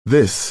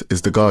This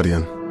is The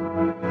Guardian.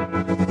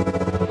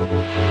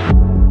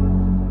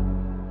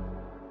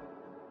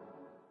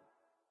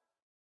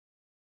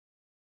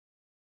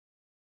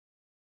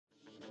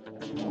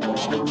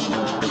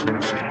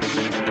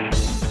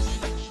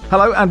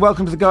 Hello and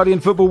welcome to The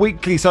Guardian Football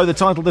Weekly. So the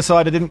title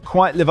decider didn't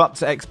quite live up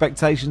to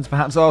expectations.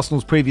 Perhaps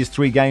Arsenal's previous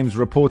three games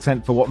were a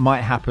portent for what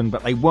might happen,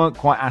 but they weren't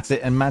quite at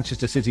it, and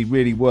Manchester City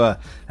really were.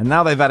 And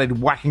now they've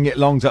added whacking it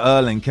long to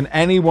Erling. Can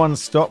anyone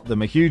stop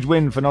them? A huge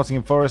win for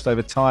Nottingham Forest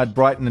over tired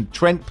Brighton, and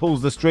Trent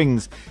pulls the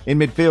strings in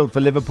midfield for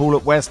Liverpool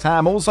at West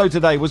Ham. Also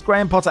today, was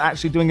Graham Potter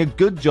actually doing a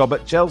good job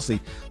at Chelsea?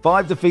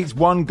 5 defeats,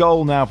 1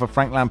 goal now for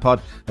Frank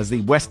Lampard as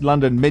the West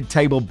London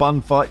mid-table bun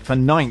fight for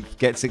 9th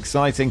gets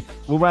exciting.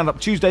 We'll round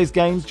up Tuesday's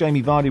games.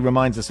 Jamie Vardy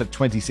reminds us of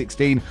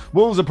 2016.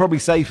 Wolves are probably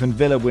safe and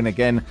Villa win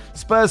again.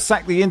 Spurs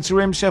sack the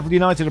interim. Sheffield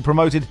United are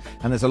promoted.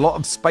 And there's a lot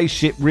of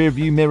spaceship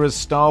rearview mirrors,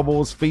 Star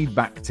Wars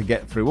feedback to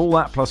get through. All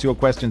that plus your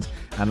questions.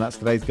 And that's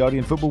today's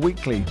Guardian Football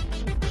Weekly.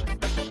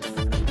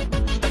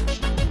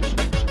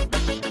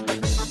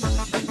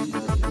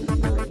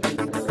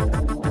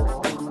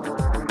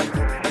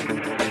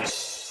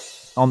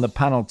 On the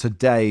panel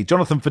today,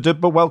 Jonathan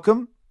Fadugba,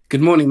 welcome. Good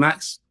morning,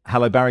 Max.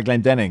 Hello, Barry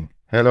Glendenning.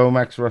 Hello,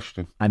 Max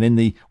Rushden. And in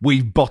the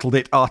 "we've bottled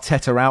it"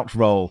 Arteta out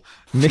role,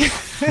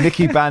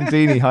 Nicky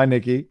Bandini. Hi,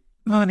 Nicky.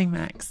 Morning,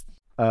 Max.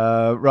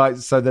 Right,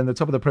 so then the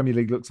top of the Premier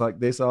League looks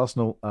like this.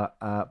 Arsenal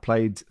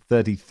played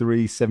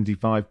 33,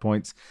 75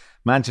 points.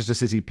 Manchester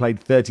City played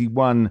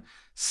 31,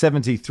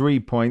 73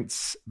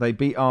 points. They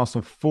beat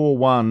Arsenal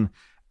 4-1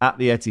 at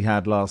the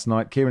Etihad last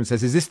night. Kieran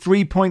says, is this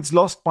 3 points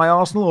lost by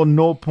Arsenal or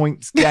 0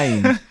 points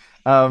gained?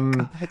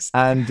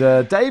 And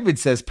David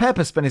says, Pep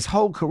has spent his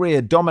whole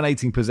career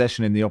dominating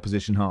possession in the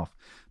opposition half.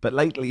 But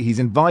lately he's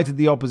invited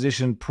the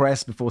opposition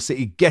press before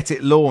City get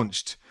it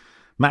launched.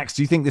 Max,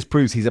 do you think this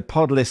proves he's a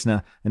pod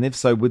listener? And if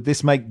so, would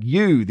this make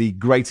you the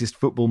greatest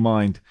football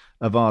mind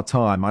of our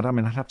time? I'd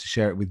have to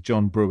share it with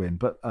John Bruin.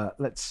 But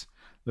let's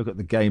look at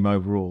the game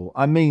overall.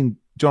 I mean,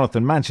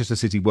 Jonathan, Manchester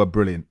City were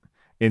brilliant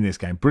in this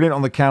game. Brilliant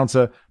on the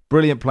counter,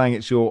 brilliant playing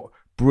it short,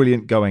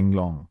 brilliant going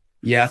long.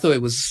 Yeah, I thought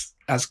it was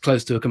as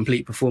close to a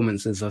complete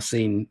performance as I've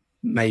seen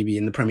maybe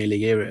in the Premier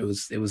League era. It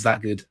was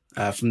that good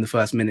from the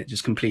first minute,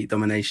 just complete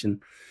domination.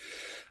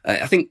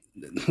 I think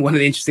one of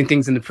the interesting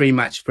things in the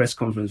pre-match press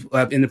conference,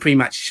 in the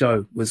pre-match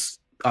show, was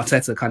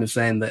Arteta kind of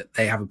saying that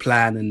they have a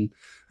plan,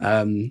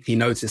 and he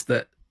noticed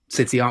that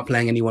City aren't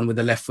playing anyone with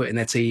the left foot in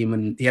their team,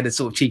 and he had a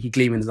sort of cheeky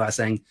gleam in his eye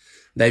saying,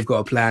 they've got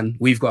a plan,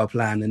 we've got a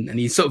plan, and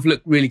he sort of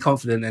looked really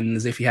confident and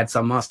as if he had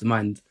some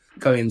mastermind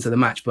going into the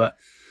match. But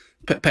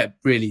Pep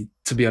really,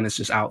 to be honest,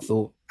 just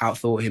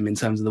outthought him in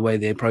terms of the way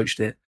they approached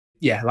it.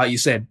 Yeah, like you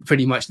said,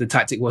 pretty much the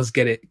tactic was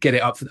get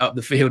it up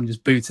the field and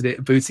just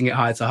booting it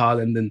high to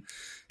Haaland and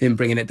him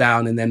bringing it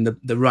down, and then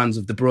the runs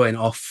of De Bruyne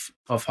off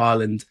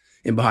Haaland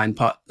in behind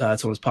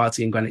Thomas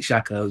Partey and Granit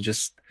Xhaka was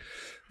just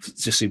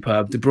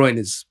superb. De Bruyne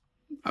is,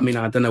 I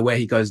don't know where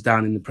he goes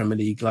down in the Premier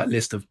League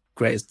list of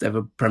greatest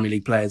ever Premier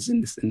League players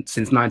since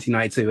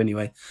 1992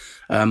 anyway.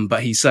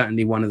 But he's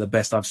certainly one of the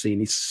best I've seen.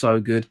 He's so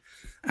good.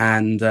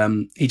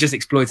 And he just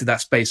exploited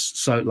that space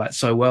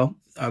so well.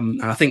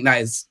 And I think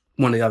that is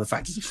one of the other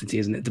factors of City,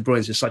 isn't it? De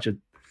Bruyne's just such a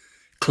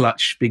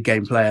clutch, big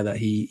game player that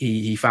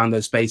he found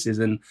those spaces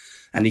and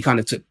he kind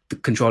of took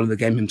control of the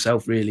game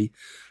himself, really.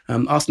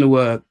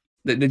 Arsenal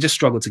they just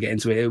struggled to get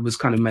into it. It was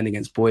kind of men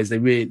against boys. They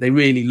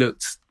really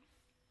looked,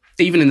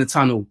 even in the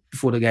tunnel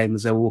before the game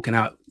as they were walking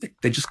out,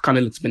 they just kind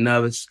of looked a bit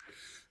nervous.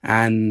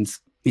 And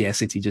yeah,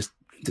 City just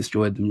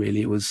destroyed them,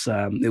 really. It was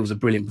a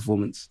brilliant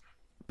performance.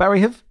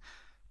 Barry,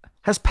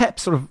 has Pep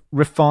sort of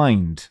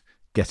refined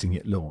getting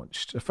it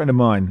launched? A friend of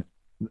mine,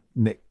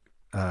 Nick,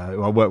 who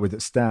I work with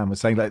at Stan, was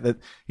saying that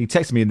he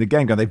texted me in the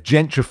game going, they've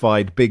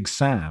gentrified Big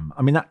Sam.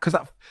 Because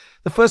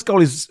the first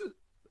goal is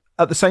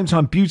at the same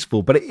time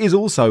beautiful, but it is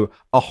also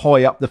a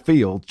hoy up the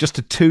field just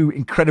to two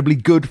incredibly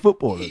good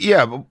footballers.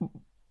 Yeah, but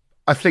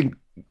I think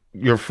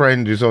your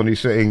friend is only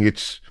saying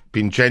it's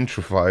been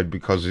gentrified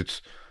because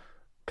it's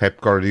Pep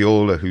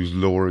Guardiola who's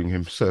lowering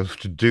himself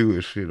to do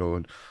it,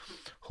 and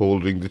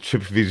holding the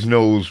tip of his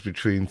nose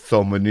between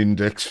thumb and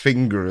index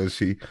finger as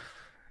he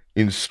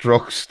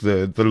instructs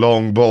the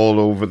long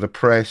ball over the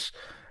press.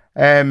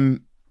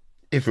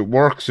 If it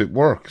works, it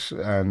works.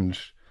 And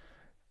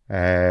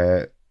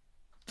that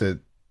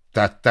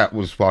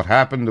was what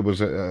happened. There was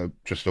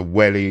just a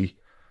welly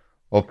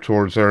up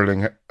towards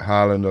Erling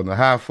Haaland on the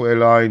halfway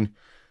line.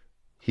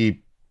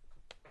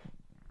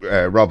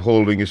 Rob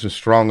Holding isn't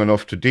strong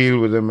enough to deal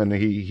with him, and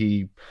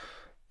he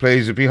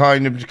plays it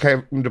behind him to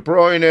Kevin De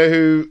Bruyne,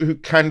 who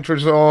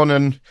canters on,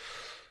 and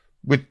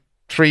with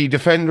three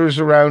defenders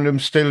around him,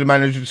 still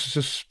manages to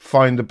just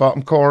find the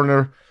bottom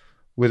corner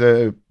with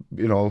a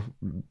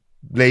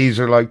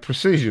laser-like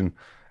precision.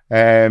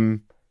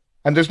 And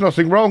there's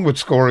nothing wrong with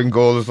scoring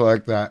goals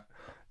like that.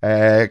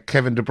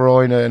 Kevin De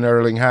Bruyne and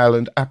Erling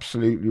Haaland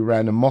absolutely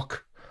ran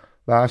amok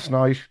last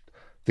night.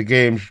 I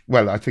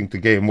think the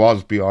game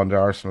was beyond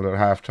Arsenal at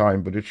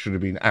half-time, but it should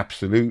have been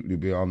absolutely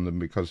beyond them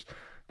because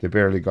they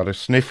barely got a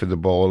sniff of the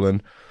ball.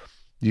 And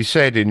you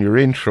said in your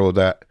intro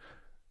that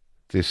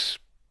this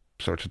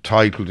sort of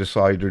title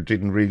decider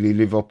didn't really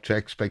live up to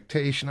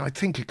expectation. I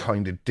think it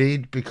kind of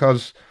did,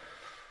 because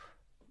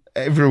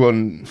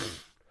I'm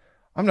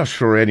not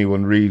sure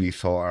anyone really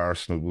thought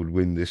Arsenal would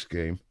win this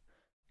game.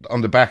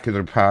 On the back of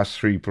their past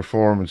three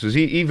performances,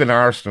 even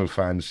Arsenal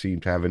fans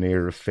seem to have an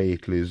air of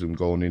fatalism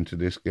going into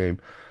this game.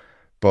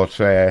 But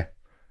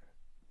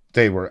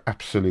they were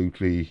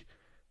absolutely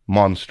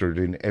monstered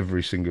in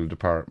every single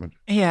department.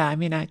 Yeah, I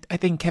mean, I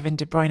think Kevin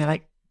De Bruyne,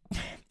 like,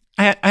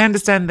 I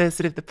understand the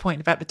sort of the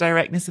point about the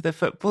directness of the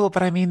football,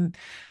 but I mean,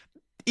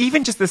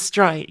 even just the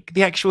strike,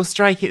 the actual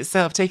strike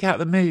itself, take out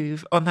the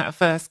move on that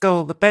first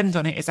goal, the bend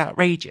on it is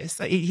outrageous.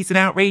 Like, he's an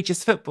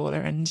outrageous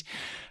footballer,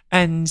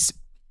 and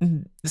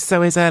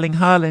so is Erling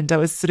Haaland. I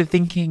was sort of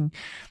thinking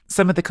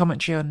some of the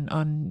commentary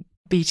on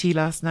BT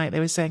last night, they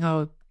were saying,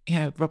 oh, you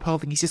know, Rob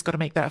Holding, he's just got to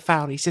make that a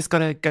foul. He's just got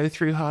to go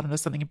through Haaland or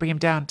something and bring him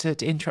down to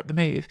interrupt the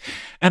move.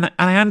 And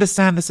I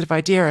understand the sort of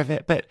idea of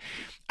it, but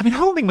I mean,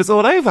 Holding was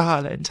all over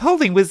Haaland.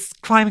 Holding was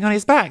climbing on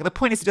his back. The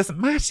point is, it doesn't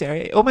matter.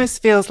 It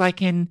almost feels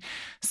like in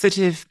sort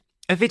of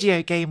a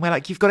video game where,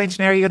 like, you've got into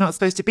an area you're not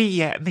supposed to be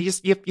yet, and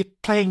you're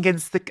playing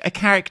against a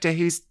character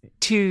who's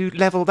too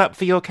leveled up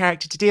for your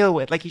character to deal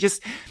with. Like,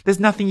 there's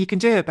nothing you can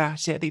do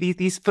about it.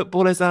 These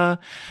footballers are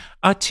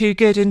too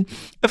good, and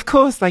of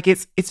course, like,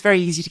 it's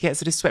very easy to get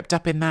sort of swept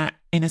up in that,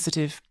 in a sort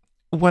of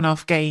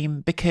one-off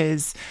game,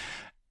 because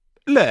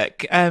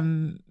look,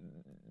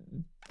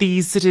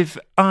 these sort of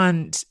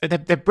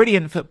they're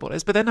brilliant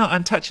footballers, but they're not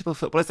untouchable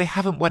footballers. They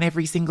haven't won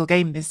every single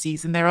game this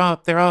season. There are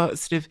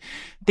sort of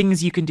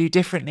things you can do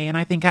differently. And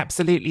I think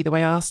absolutely the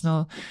way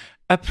Arsenal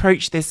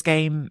approached this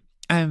game,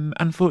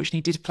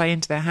 unfortunately did play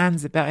into their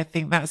hands a bit. I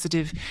think that sort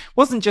of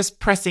wasn't just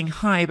pressing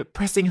high, but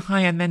pressing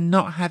high and then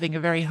not having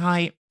a very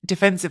high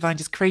defensive line,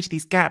 just created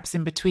these gaps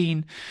in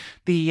between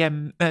the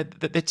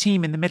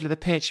team in the middle of the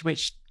pitch,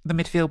 which the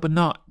midfield were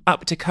not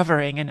up to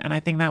covering. And I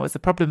think that was the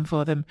problem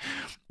for them.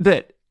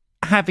 But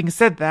having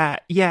said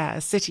that, yeah,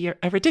 City are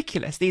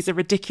ridiculous. These are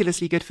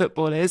ridiculously good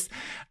footballers.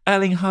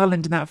 Erling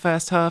Haaland in that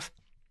first half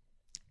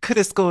could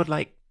have scored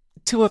like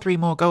 2 or 3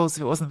 more goals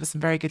if it wasn't for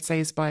some very good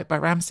saves by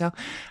Ramsdale.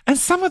 And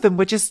some of them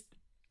were just,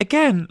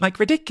 again, like,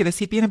 ridiculous.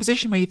 He'd be in a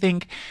position where you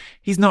think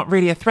he's not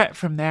really a threat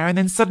from there. And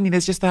then suddenly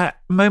there's just that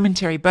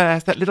momentary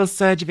burst, that little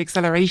surge of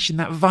acceleration,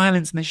 that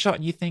violence in the shot.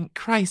 And you think,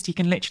 Christ, he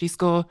can literally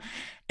score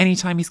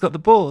anytime he's got the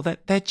ball.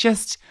 That they're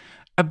just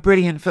a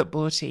brilliant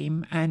football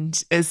team.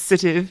 And as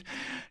sort of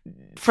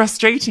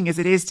frustrating as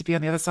it is to be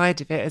on the other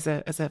side of it,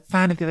 as a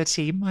fan of the other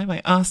team,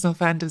 my Arsenal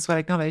fandom is well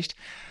acknowledged,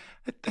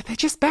 they're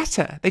just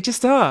better. They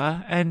just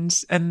are. And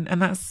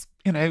that's,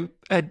 you know,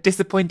 a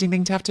disappointing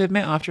thing to have to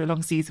admit after a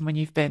long season when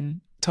you've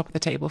been top of the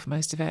table for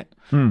most of it.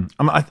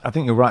 I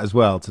think you're right as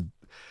well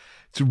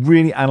to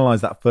really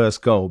analyse that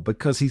first goal,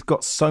 because he's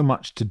got so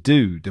much to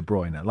do, De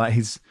Bruyne. Like,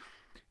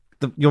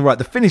 you're right,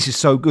 the finish is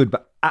so good,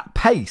 but at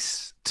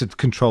pace to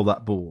control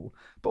that ball.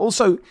 But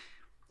also,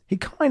 he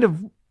kind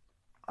of,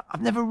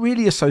 I've never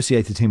really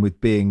associated him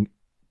with being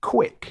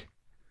quick,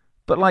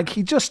 but like,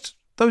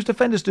 those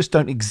defenders just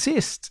don't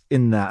exist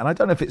in that. And I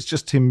don't know if it's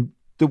just him,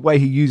 the way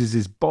he uses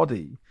his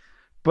body,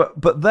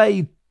 but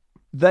they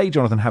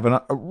Jonathan, have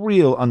a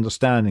real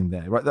understanding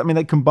there, right? I mean,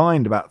 they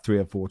combined about 3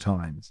 or 4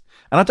 times.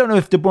 And I don't know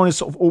if De Bruyne is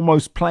sort of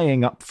almost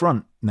playing up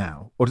front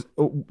now, or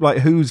like,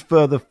 who's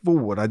further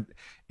forward.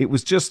 It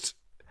was just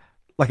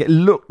like, it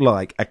looked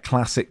like a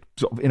classic,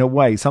 sort of, in a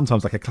way,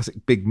 sometimes like a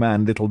classic big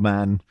man, little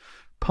man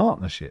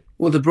partnership.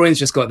 Well, De Bruyne's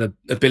just got the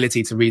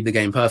ability to read the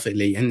game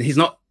perfectly, and he's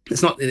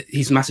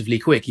massively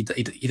quick. He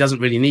doesn't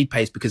really need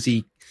pace, because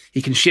he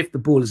can shift the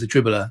ball as a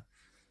dribbler,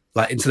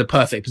 like, into the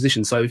perfect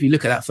position. So if you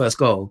look at that first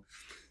goal,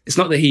 it's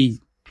not that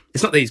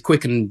he's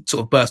quick and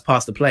sort of bursts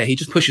past the player. He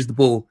just pushes the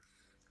ball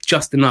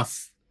just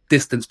enough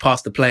distance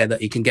past the player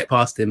that he can get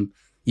past him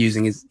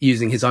using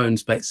his own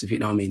space, if you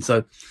know what I mean.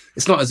 So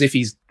it's not as if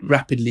he's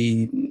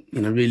rapidly,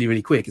 you know, really,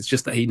 really quick. It's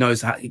just that he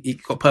knows how,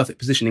 he's got perfect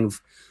positioning of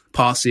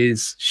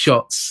passes,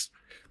 shots,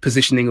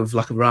 positioning of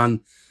like a run.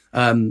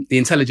 The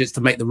intelligence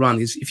to make the run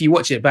is, if you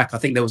watch it back, I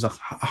think there was a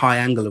high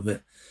angle of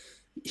it.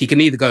 He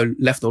can either go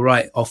left or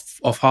right off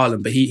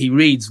Haaland, but he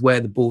reads where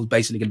the ball's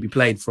basically going to be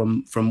played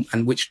from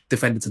and which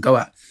defender to go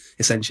at,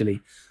 essentially,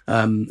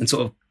 and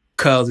sort of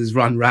curls his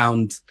run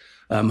round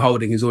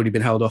Holding, who's already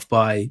been held off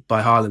by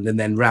Haaland, and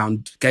then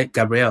round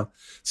Gabriel.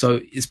 So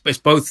it's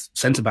both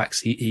centre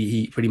backs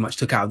he pretty much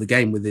took out of the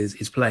game with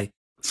his play.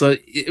 So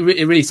it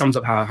really sums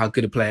up how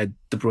good a player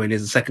De Bruyne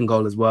is. The second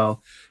goal as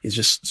well is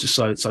just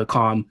so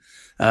calm.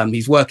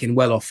 He's working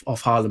well off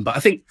Haaland, but I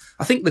think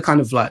the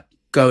kind of like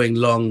going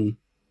long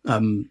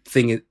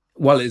thing,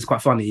 while it is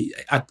quite funny,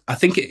 I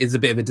think it is a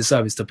bit of a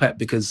disservice to Pep,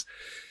 because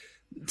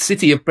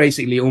City have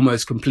basically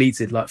almost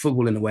completed like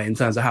football in a way in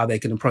terms of how they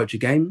can approach a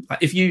game.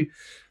 Like, if you,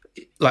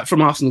 like,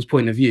 from Arsenal's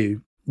point of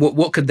view,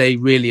 what could they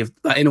really have,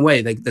 like, in a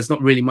way, there's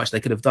not really much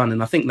they could have done.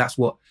 And I think that's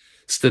what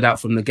stood out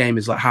from the game,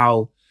 is like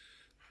how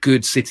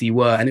good City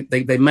were. And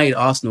they made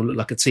Arsenal look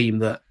like a team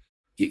that,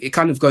 it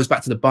kind of goes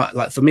back to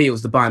like, for me, it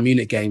was the Bayern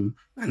Munich game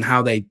and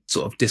how they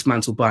sort of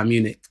dismantled Bayern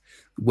Munich,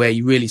 where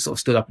you really sort of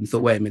stood up and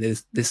thought, wait a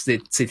minute, this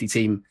City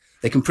team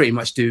they can pretty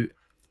much do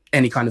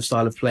any kind of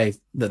style of play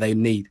that they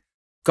need.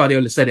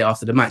 Guardiola said it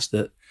after the match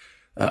that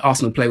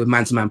Arsenal play with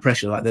man-to-man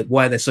pressure. Like that,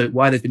 why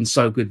they've been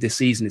so good this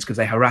season is because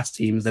they harass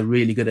teams. They're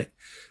really good at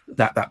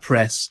that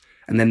press,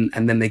 and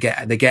then they get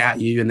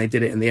at you, and they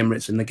did it in the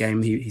Emirates in the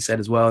game. He said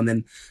as well, and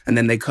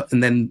then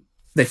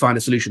they find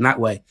a solution that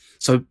way.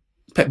 So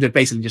Pep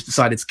basically just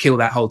decided to kill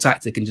that whole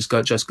tactic and just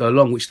go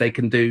along, which they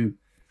can do,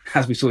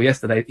 as we saw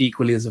yesterday,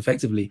 equally as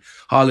effectively.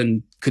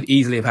 Haaland could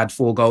easily have had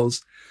 4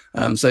 goals.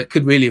 So it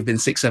could really have been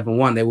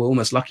 6-7-1. They were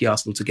almost lucky,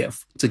 Arsenal, to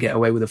get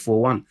away with a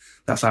 4-1.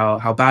 That's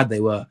how bad they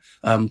were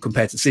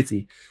compared to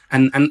City.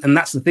 And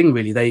that's the thing,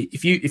 really.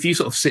 If you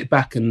sort of sit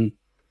back and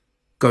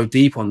go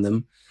deep on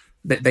them,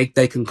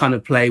 they can kind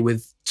of play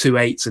with 2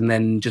 8s and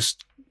then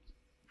just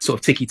sort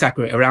of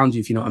ticky-tacker it around you,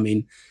 if you know what I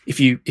mean. If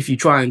you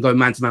try and go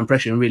man-to-man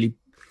pressure and really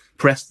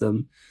press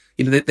them,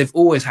 you know, they've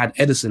always had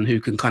Ederson, who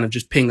can kind of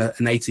just ping an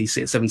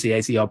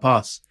 80-yard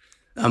pass.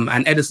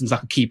 And Ederson's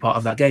like a key part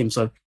of that game.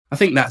 So I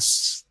think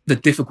that's the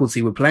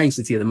difficulty with playing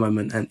City at the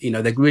moment. And, you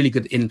know, they're really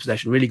good in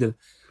possession, really good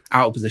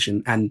out of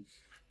position. And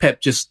Pep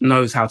just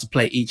knows how to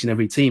play each and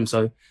every team.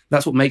 So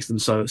that's what makes them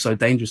so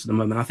dangerous at the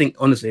moment. I think,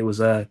 honestly, it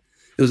was a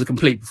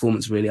complete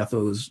performance, really. I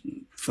thought it was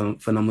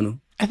phenomenal.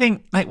 I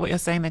think, like what you're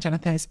saying there,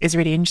 Jonathan, is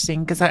really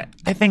interesting, because I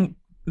think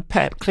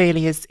Pep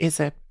clearly is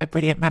a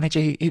brilliant manager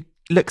who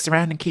looks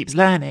around and keeps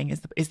learning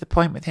is the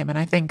point with him. And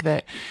I think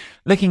that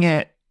looking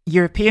at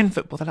European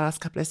football the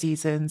last couple of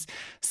seasons,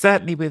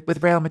 certainly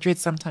with Real Madrid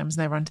sometimes in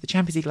their run to the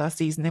Champions League last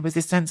season, there was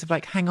this sense of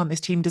like, hang on,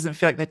 this team doesn't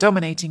feel like they're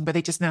dominating, but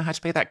they just know how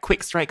to play that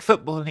quick strike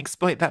football and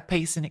exploit that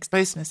pace and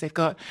explosiveness they've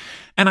got.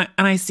 And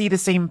I see the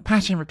same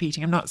pattern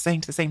repeating. I'm not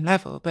saying to the same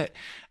level, but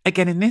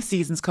again, in this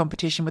season's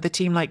competition with a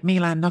team like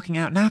Milan knocking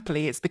out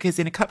Napoli, it's because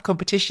in a cup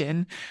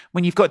competition,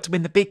 when you've got to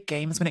win the big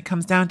games, when it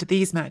comes down to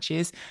these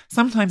matches,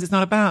 sometimes it's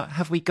not about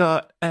have we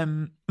got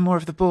more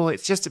of the ball.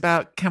 It's just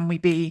about, can we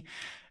be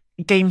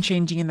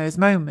game-changing in those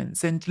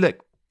moments? And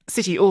look,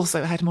 City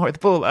also had more of the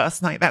ball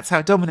last night. That's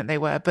how dominant they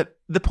were. But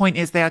the point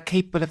is, they are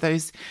capable of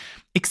those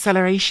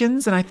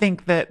accelerations. And I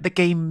think that the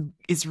game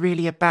is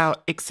really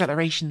about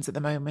accelerations at the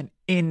moment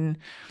in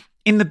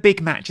the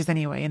big matches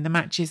anyway, in the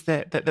matches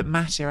that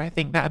matter. I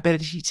think that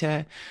ability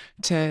to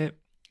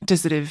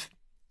sort of,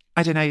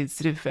 I don't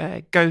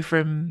know, go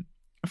from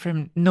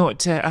 0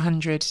 to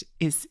 100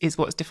 is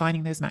what's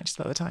defining those matches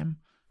a lot of the time.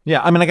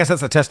 Yeah, I mean, I guess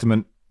that's a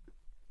testament,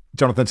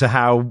 Jonathan, to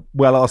how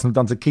well Arsenal have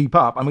done to keep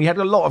up. And we had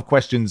a lot of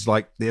questions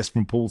like this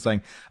from Paul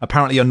saying,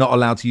 apparently you're not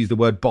allowed to use the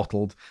word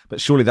bottled,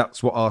 but surely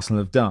that's what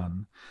Arsenal have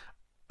done.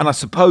 And I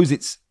suppose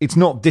it's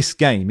not this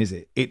game, is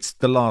it? It's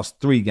the last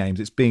 3 games.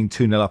 It's being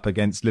 2-0 up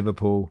against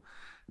Liverpool,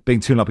 being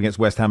 2-0 up against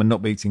West Ham, and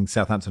not beating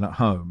Southampton at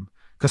home.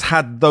 Because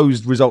had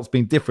those results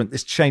been different,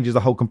 this changes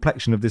the whole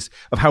complexion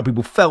of how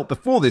people felt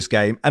before this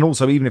game. And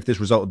also, even if this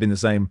result had been the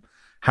same,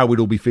 how we'd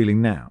all be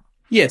feeling now.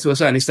 Yeah, to a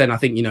certain extent, I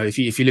think, you know, if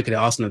you look at it,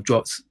 Arsenal have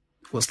dropped,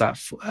 what's that,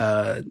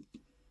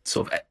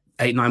 sort of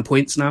 8-9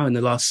 points now in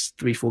the last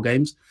 3-4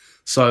 games.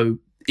 So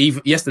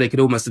even yesterday could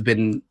almost have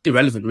been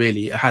irrelevant,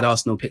 really, had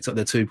Arsenal picked up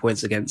the extra 2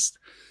 points against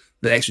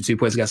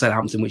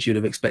Southampton, which you'd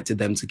have expected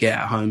them to get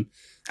at home,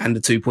 and the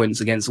 2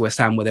 points against West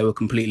Ham, where they were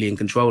completely in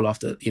control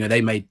after, you know,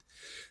 they made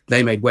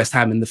West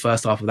Ham in the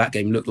first half of that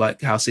game look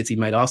like how City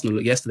made Arsenal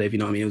look yesterday, if you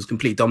know what I mean. It was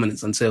complete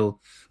dominance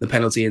until the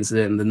penalty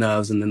incident and the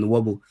nerves and then the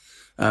wobble.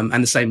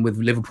 And the same with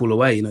Liverpool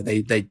away. You know,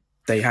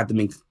 they had them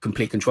in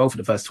complete control for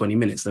the first 20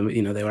 minutes.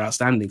 You know, they were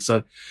outstanding.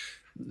 So,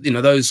 you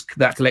know,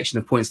 that collection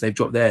of points they've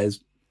dropped there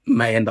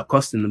may end up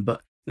costing them,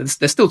 but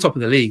they're still top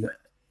of the league.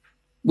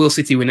 Will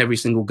City win every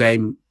single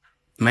game?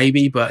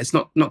 Maybe, but it's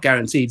not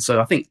guaranteed.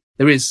 So I think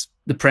there is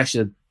the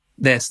pressure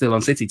there still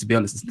on City, to be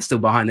honest. They're still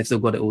behind. They've still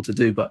got it all to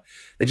do, but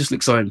they just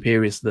look so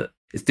imperious that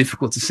it's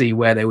difficult to see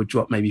where they would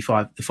drop maybe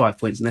the 5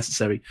 points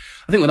necessary.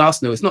 I think with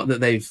Arsenal, it's not that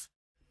they've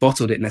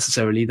bottled it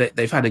necessarily.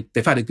 They've had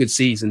a good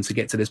season to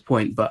get to this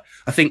point, but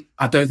I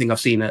don't think I've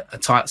seen a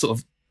sort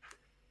of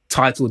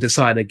title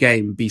decider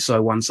game be so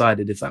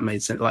one-sided, if that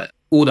made sense. Like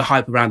all the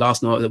hype around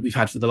Arsenal that we've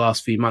had for the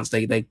last few months,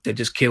 they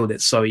just killed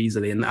it so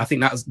easily, and I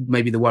think that was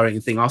maybe the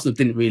worrying thing. Arsenal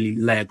didn't really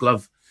lay a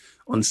glove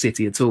on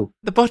City at all.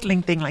 The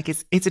bottling thing, like,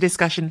 it's a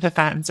discussion for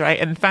fans, right?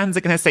 And fans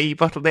are going to say you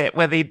bottled it,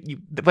 whether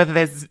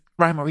there's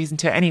rhyme or reason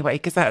to it anyway,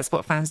 because that's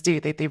what fans do.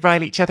 They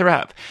rile each other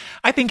up.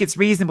 I think it's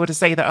reasonable to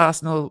say that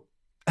Arsenal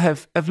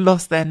have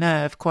lost their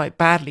nerve quite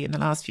badly in the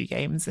last few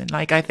games. And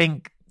like, I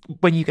think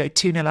when you go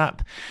 2-0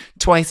 up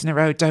twice in a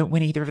row, don't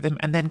win either of them,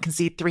 and then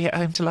concede 3 at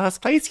home to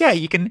last place, yeah,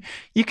 you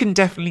can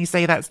definitely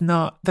say that's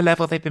not the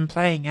level they've been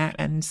playing at.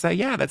 And so,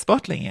 yeah, that's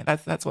bottling it.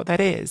 That's what that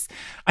is.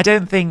 I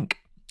don't think,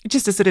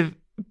 just to sort of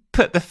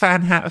put the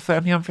fan hat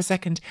firmly on for a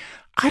second,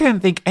 I don't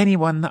think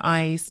anyone that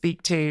I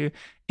speak to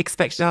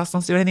expected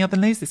Arsenal to do anything other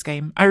than lose this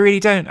game. I really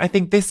don't. I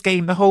think this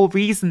game, the whole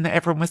reason that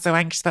everyone was so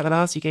anxious about the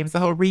last few games, the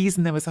whole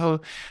reason there was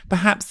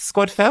perhaps the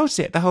squad felt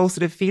it, the whole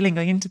sort of feeling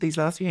going into these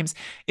last few games,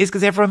 is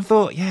because everyone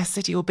thought, yeah,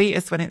 City will beat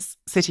us when it's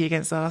City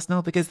against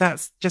Arsenal, because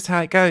that's just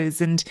how it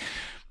goes. And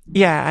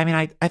Yeah, I mean,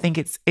 I think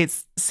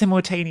it's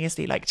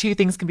simultaneously like two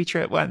things can be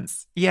true at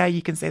once. Yeah,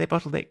 you can say they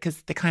bottled it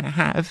because they kind of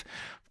have,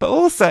 but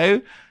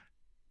also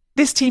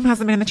this team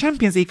hasn't been in the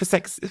Champions League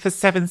for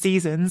 7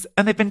 seasons,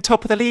 and they've been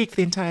top of the league for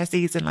the entire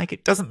season. Like,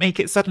 it doesn't make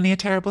it suddenly a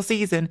terrible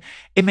season.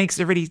 It makes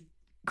it a really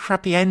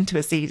crappy end to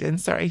a season.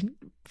 Sorry,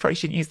 probably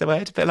shouldn't use the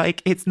word, but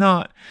like, it's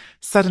not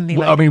suddenly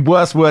like. I mean,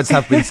 worse words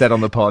have been said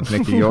on the pod,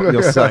 Nicky.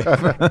 You're safe.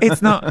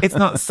 It's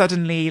not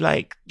suddenly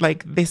like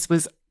this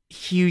was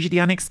hugely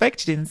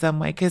unexpected in some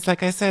way, because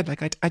like I said,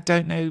 like I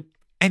don't know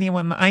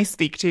anyone that I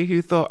speak to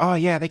who thought, oh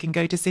yeah, they can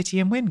go to City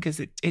and win, because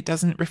it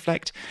doesn't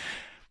reflect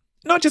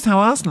not just how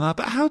Arsenal are,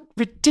 but how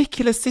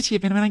ridiculous City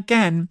have been. I mean,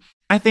 again,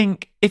 I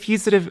think if you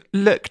sort of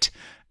looked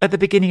at the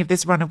beginning of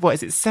this run of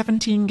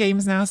 17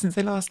 games now since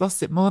they last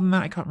lost it, more than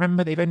that, I can't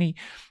remember. They've only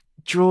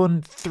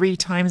drawn 3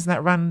 times in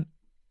that run,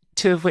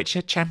 2 of which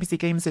are Champions League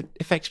games that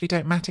effectively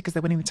don't matter because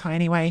they're winning the tie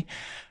anyway.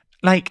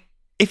 Like,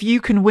 if you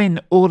can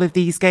win all of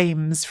these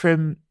games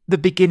from the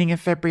beginning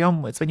of February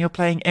onwards, when you're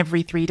playing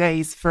every 3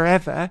 days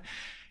forever,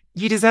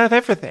 you deserve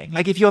everything.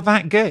 Like, if you're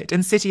that good,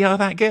 and City are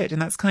that good,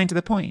 and that's kind of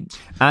the point.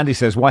 Andy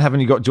says, why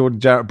haven't you got Jordan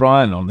Jarrett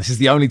Bryan on? This is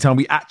the only time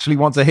we actually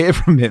want to hear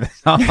from him.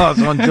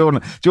 On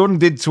Jordan. Jordan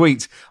did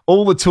tweet,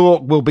 all the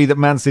talk will be that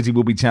Man City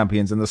will be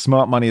champions, and the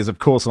smart money is of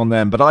course on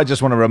them, but I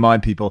just want to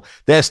remind people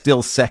they're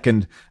still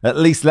second. At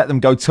least let them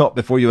go top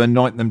before you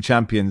anoint them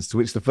champions. To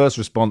which the first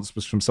response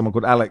was from someone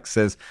called Alex,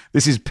 says,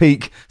 this is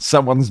peak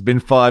someone's been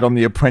fired on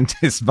The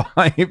Apprentice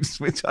vibes,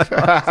 which I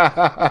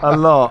like a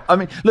lot. I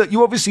mean, look,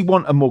 you obviously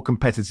want a more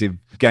competitive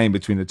game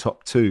between the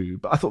top 2,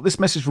 but I thought this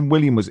message from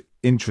William was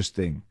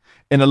interesting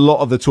in a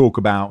lot of the talk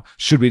about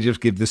should we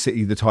just give the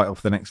City the title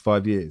for the next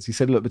 5 years. He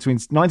said, look, between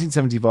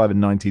 1975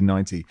 and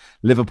 1990,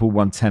 Liverpool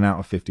won 10 out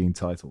of 15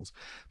 titles.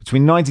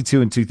 Between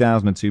 92 and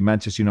 2002,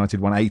 Manchester United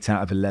won 8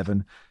 out of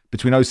 11.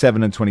 Between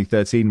 07 and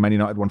 2013, Man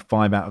United won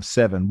 5 out of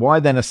 7. Why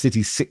then are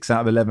City 6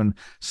 out of 11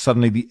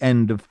 suddenly the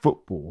end of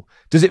football?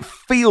 Does it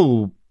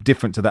feel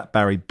different to that,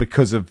 Barry,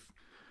 because of,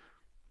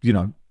 you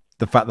know,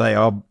 the fact they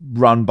are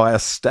run by a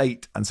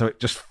state, and so it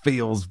just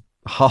feels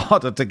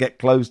harder to get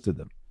close to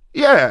them?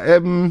 Yeah,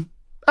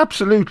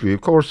 absolutely.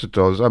 Of course it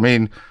does. I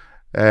mean,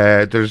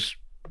 let's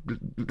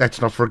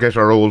not forget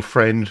our old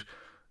friend,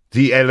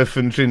 the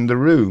elephant in the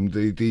room,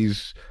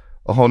 these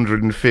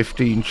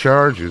 115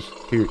 charges.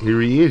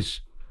 Here he is.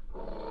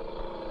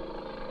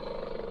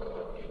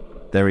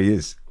 There he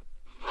is.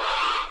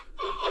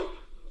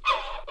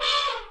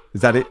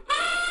 Is that it?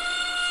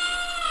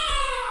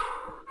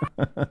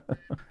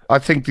 I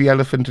think the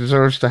elephant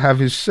deserves to have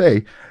his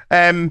say.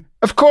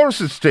 Of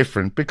course it's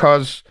different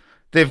because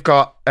they've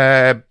got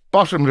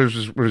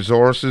bottomless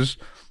resources.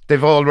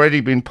 They've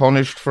already been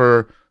punished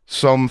for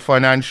some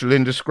financial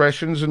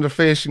indiscretions, and they're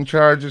facing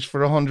charges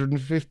for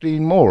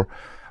 115 more.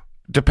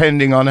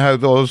 Depending on how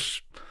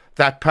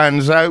that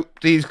pans out,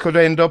 these could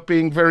end up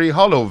being very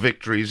hollow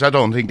victories. I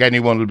don't think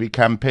anyone will be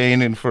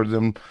campaigning for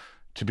them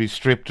to be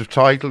stripped of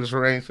titles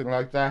or anything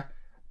like that,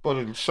 but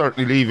it'll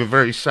certainly leave a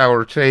very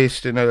sour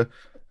taste in a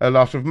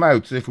lot of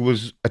mouths. If it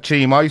was a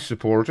team I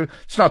supported,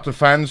 it's not the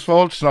fans'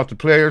 fault, it's not the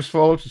players'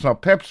 fault, it's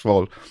not Pep's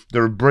fault.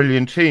 They're a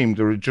brilliant team,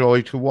 they're a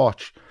joy to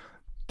watch.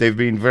 They've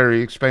been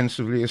very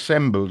expensively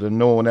assembled, and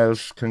no one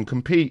else can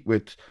compete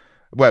with,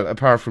 well,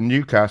 apart from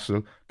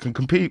Newcastle, can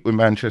compete with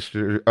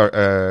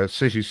Manchester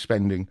City's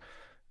spending.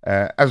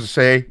 As I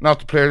say, not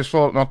the players'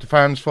 fault, not the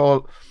fans'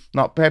 fault,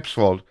 not Pep's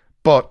fault.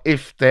 But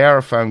if they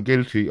are found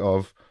guilty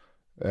of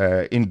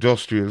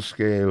industrial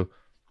scale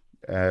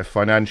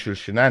financial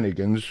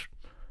shenanigans,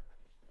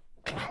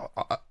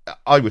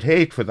 I would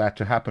hate for that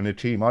to happen to a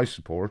team I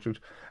supported.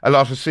 A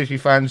lot of City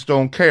fans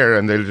don't care,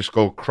 and they'll just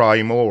go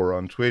cry more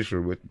on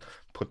Twitter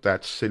put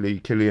that silly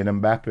Kylian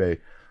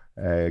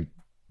Mbappe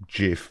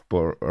gif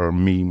or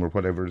meme or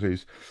whatever it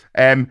is.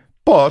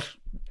 But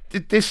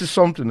this is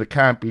something that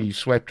can't be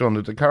swept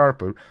under the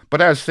carpet.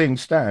 But as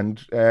things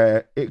stand,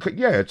 of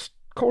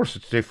course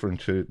it's different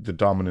to the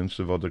dominance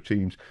of other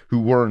teams who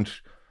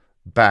weren't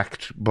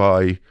backed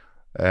by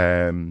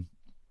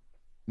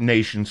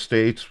nation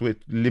states with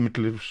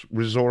limitless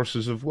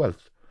resources of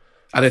wealth.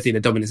 I don't think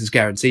the dominance is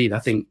guaranteed. I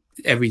think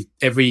every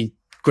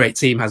great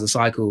team has a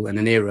cycle and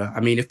an era. I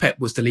mean, if Pep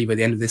was to leave at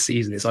the end of this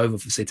season, it's over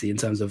for City in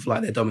terms of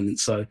like their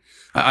dominance. So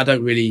I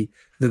don't really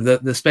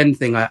the spend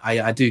thing.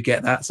 I do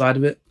get that side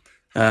of it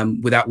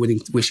without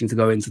wishing to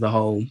go into the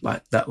whole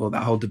that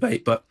whole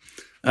debate. But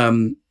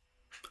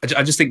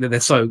I just think that they're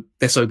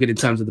so good in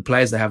terms of the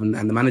players they have and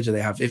the manager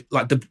they have. If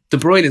like De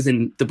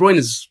Bruyne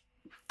is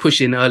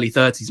pushing early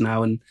 30s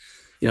now, and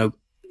you know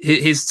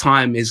his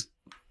time is.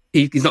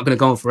 He's not going to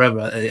go on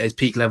forever at his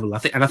peak level. I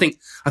think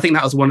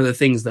that was one of the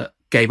things that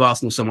gave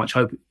Arsenal so much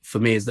hope for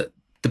me, is that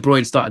De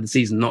Bruyne started the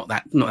season not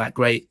that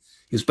great.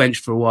 He was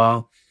benched for a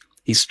while.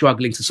 He's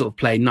struggling to sort of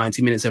play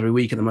 90 minutes every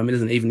week at the moment,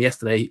 isn't it? Even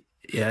yesterday,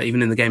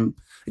 even in the game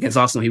against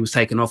Arsenal, he was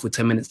taken off with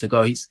 10 minutes to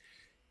go.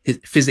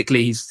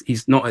 Physically,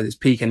 he's not at his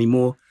peak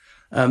anymore.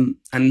 And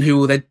who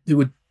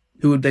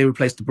would they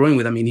replace De Bruyne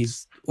with? I mean,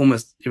 he's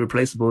almost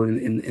irreplaceable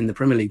in the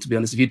Premier League. To be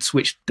honest, if you'd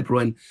switched De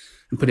Bruyne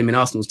and put him in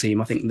Arsenal's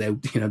team, I think they,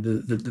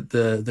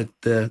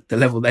 the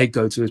level they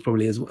go to is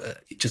probably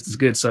just as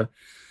good, so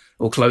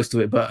or close to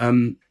it. But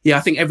I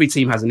think every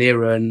team has an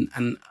era,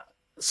 and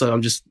so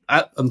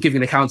I'm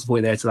giving a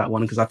counterpoint there to that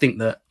one, because I think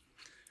that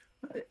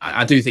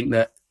I do think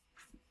that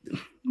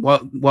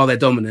while they're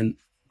dominant,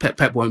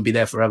 Pep won't be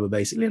there forever,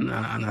 basically, and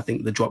I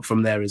think the drop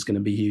from there is going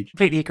to be huge.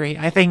 Completely agree.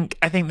 I think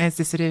there's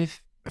this sort of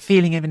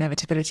feeling of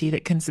inevitability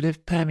that can sort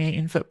of permeate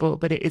in football,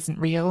 but it isn't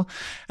real.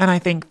 And I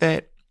think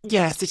that,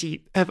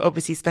 City have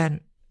obviously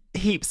spent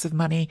heaps of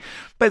money,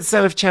 but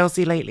so have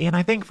Chelsea lately. And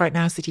I think right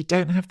now City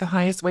don't have the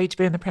highest wage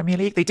bill in the Premier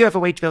League. They do have a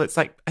wage bill that's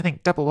like, I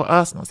think, double what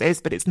Arsenal's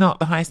is, but it's not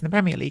the highest in the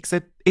Premier League.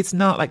 So it's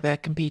not like they're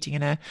competing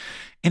in an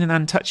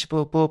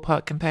untouchable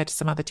ballpark compared to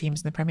some other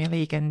teams in the Premier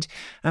League. And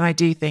I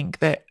do think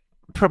that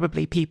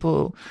probably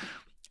people,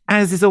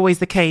 as is always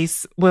the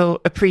case, will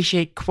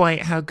appreciate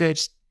quite how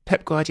good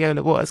Pep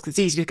Guardiola was, because it's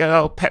easy to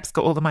go, oh, Pep's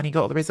got all the money,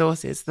 got all the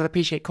resources. They'll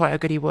appreciate quite how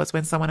good he was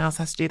when someone else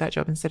has to do that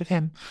job instead of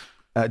him.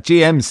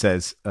 GM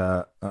says,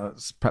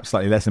 perhaps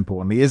slightly less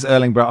importantly, is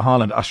Erling Braut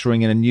Haaland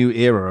ushering in a new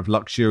era of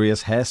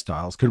luxurious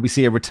hairstyles? Could we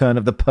see a return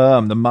of the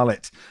perm, the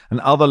mullet, and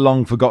other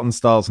long-forgotten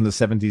styles from the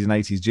 70s and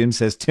 80s? Jim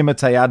says,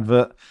 Timotei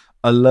advert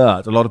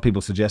alert. A lot of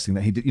people suggesting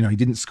that he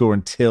didn't score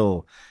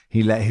until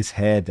he let his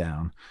hair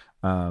down.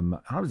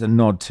 I was a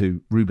nod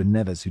to Ruben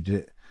Neves, who did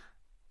it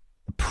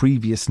the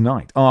previous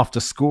night after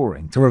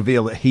scoring to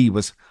reveal that he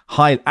was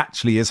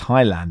actually is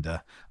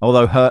Highlander,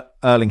 although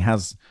Erling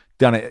has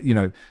done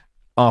it,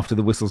 after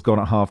the whistle's gone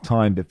at half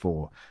time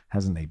before,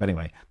 hasn't he? But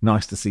anyway,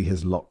 nice to see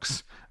his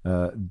locks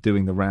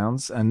doing the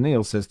rounds. And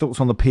Neil says, thoughts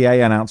on the PA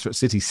announcer at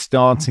City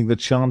starting the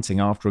chanting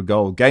after a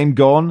goal? Game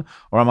gone,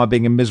 or am I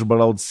being a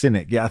miserable old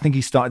cynic? Yeah, I think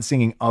he started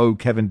singing, "Oh,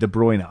 Kevin De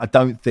Bruyne." I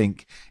don't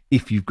think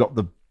if you've got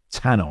the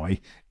tannoy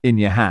in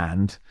your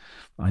hand,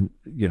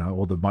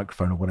 or the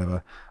microphone or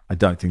whatever, I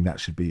don't think that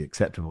should be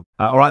acceptable.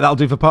 All right, that'll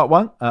do for part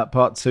one.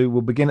 Part two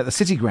will begin at the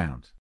City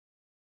Ground.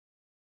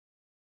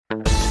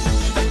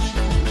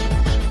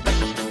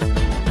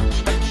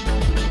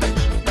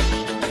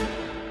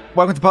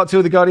 Welcome to part two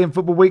of the Guardian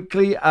Football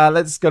Weekly.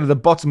 Let's go to the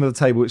bottom of the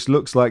table, which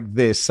looks like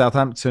this.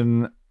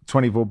 Southampton,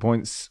 24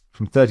 points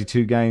from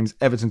 32 games.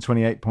 Everton,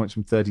 28 points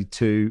from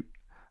 32.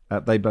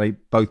 They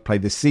both play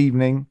this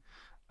evening.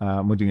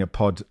 We're doing a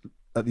pod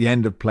at the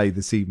end of play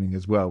this evening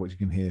as well, which you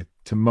can hear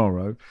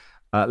tomorrow.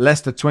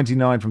 Leicester,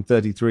 29 from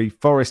 33.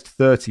 Forest,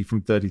 30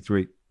 from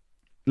 33.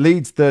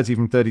 Leeds, 30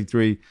 from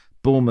 33.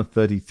 Bournemouth,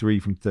 33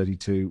 from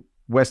 32.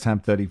 West Ham,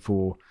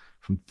 34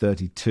 from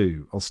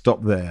 32. I'll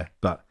stop there,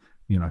 but,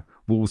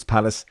 Wolves,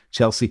 Palace,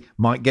 Chelsea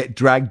might get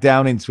dragged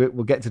down into it.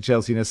 We'll get to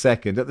Chelsea in a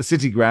second. At the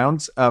City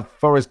Grounds,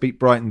 Forest beat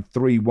Brighton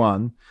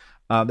 3-1.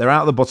 They're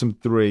out of the bottom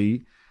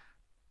three,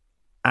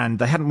 and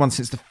they hadn't won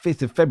since the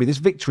 5th of February. This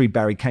victory,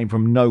 Barry, came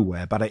from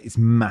nowhere, but it's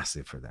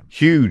massive for them.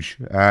 Huge,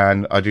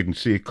 and I didn't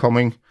see it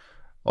coming.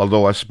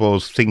 Although I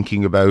suppose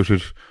thinking about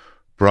it,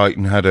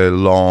 Brighton had a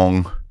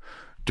long,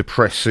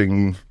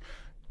 depressing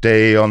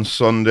day on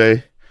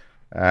Sunday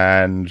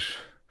and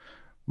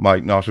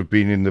might not have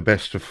been in the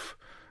best of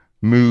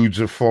moods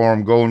or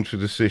form going to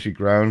the City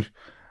Ground.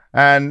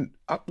 And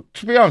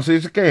to be honest,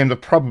 it's a game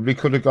that probably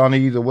could have gone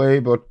either way,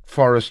 but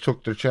Forest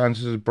took their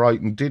chances,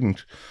 Brighton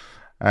didn't.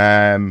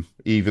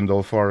 Even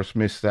though Forest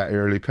missed that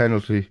early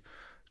penalty,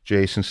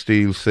 Jason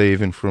Steele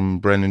saving from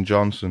Brennan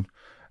Johnson.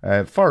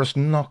 Forest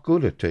not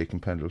good at taking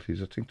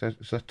penalties. I think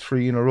that's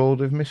 3 in a row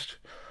they've missed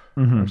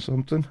or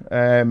something.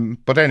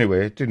 But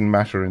anyway, it didn't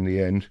matter in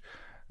the end.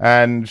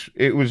 And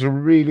it was a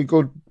really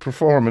good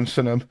performance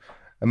and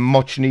a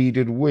much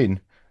needed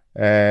win.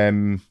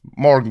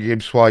 Morgan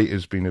Gibbs-White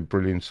has been a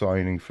brilliant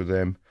signing for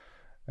them,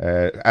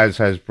 as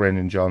has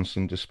Brennan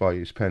Johnson, despite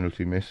his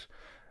penalty miss.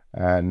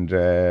 And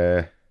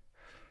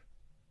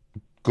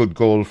good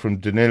goal from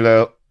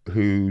Danilo,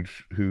 who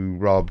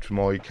robbed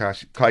Moi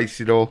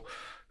Caicedo,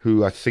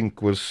 who I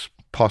think was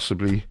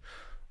possibly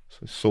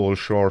sold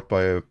short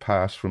by a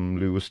pass from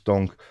Lewis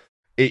Dunk.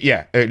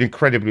 An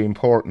incredibly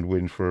important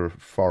win for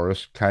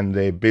Forest. Can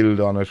they build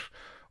on it?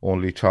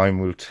 Only time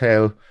will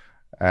tell.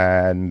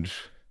 And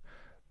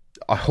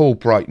I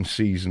hope Brighton's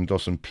season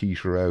doesn't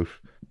peter out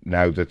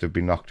now that they've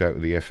been knocked out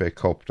of the FA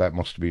Cup. That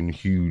must have been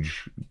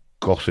huge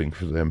gutting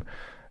for them.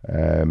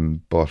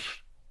 But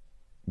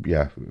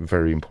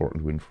very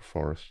important win for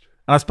Forest.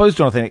 And I suppose,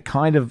 Jonathan,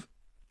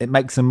 it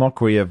makes a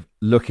mockery of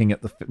looking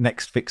at the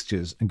next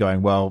fixtures and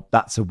going, well,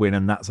 that's a win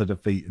and that's a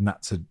defeat and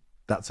that's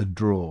a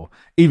draw.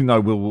 Even though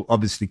we'll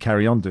obviously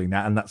carry on doing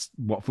that, and that's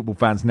what football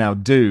fans now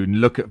do,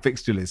 and look at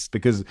fixture lists,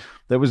 because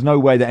there was no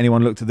way that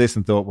anyone looked at this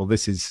and thought, well,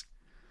 this is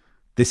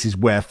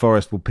where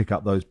Forest will pick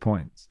up those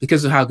points.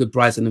 Because of how good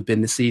Brighton have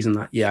been this season,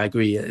 I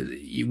agree.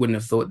 You wouldn't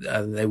have thought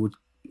they would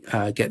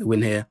get the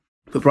win here.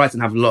 But Brighton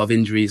have a lot of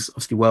injuries.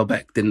 Obviously,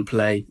 Welbeck didn't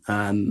play.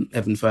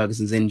 Evan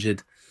Ferguson's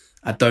injured.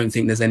 I don't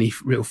think there's any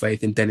real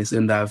faith in Dennis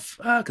Undav,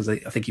 because I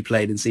think he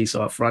played in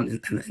Seesaw up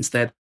front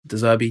instead, De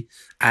Zerbi.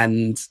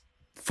 And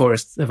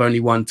Forest have only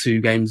won 2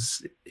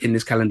 games in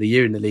this calendar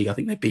year in the league. I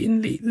think they've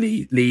beaten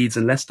Leeds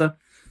and Leicester.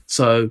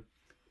 So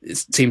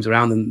it's teams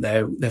around them,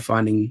 they're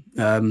finding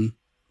that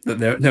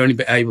they're only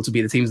able to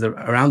beat the teams that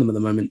are around them at the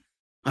moment.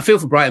 I feel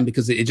for Brighton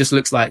because it just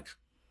looks like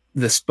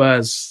the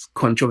Spurs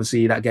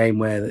controversy, that game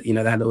where, they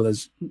had all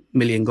those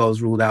million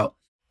goals ruled out.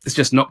 It's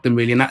just knocked them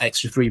really. And that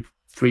extra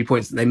three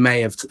points that they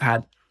may have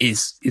had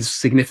is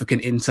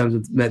significant in terms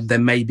of they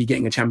may be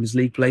getting a Champions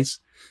League place.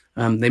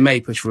 They may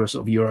push for a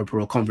sort of Europa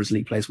or Conference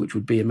League place, which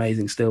would be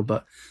amazing still.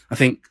 But I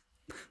think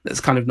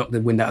that's kind of knocked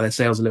the wind out of their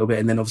sails a little bit.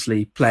 And then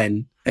obviously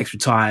playing extra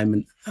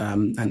time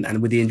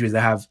and with the injuries they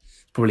have,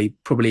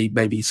 probably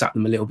maybe sapped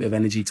them a little bit of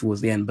energy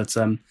towards the end. But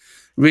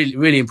really,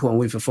 really important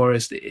win for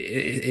Forest.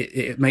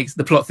 It makes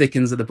the plot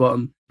thickens at the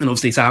bottom. And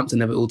obviously Southampton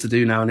have it all to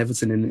do now and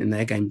Everton in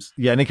their games.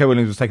 Yeah, Nico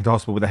Williams was taken to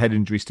hospital with a head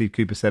injury. Steve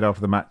Cooper said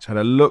after the match, had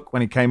a look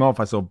when he came off.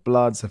 I saw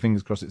blood, so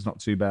fingers crossed it's not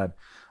too bad.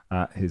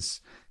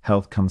 His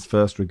health comes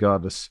first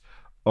regardless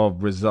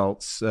of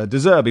results. De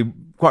Zerbi,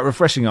 quite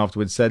refreshing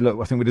afterwards, said, look,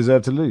 I think we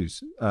deserve to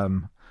lose.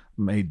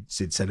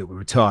 Sid said, look, we're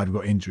retired,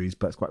 we've got injuries,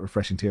 but it's quite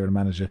refreshing to hear a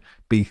manager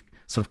be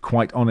sort of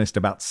quite honest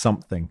about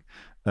something.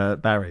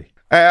 Barry?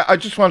 I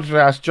just wanted to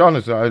ask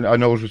Jonathan, I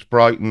noticed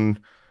Brighton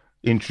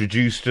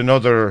introduced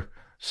another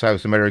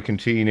South American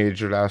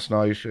teenager last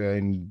night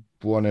in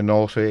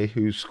Buonanotte,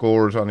 who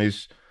scored on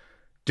his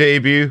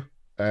debut.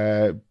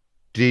 Were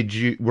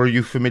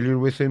you familiar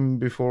with him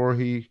before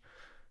he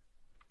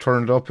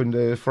turned up in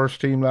the first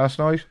team last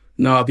night?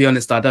 No, I'll be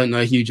honest, I don't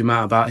know a huge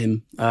amount about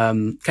him.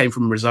 Came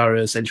from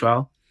Rosario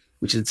Central,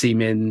 which is a team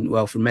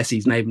from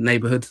Messi's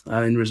neighbourhood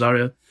in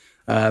Rosario.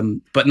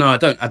 But no, I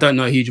don't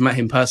know a huge amount of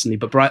him personally,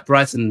 but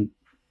Brighton,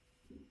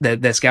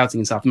 their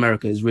scouting in South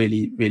America is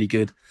really, really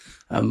good.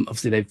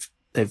 Obviously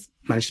they've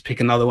managed to pick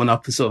another one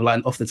up, sort of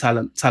like off the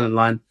talent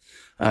line,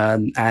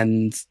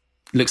 and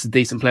looks a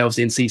decent player.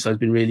 Obviously, Enciso has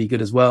been really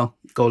good as well.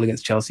 Goal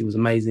against Chelsea was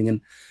amazing,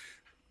 and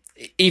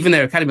even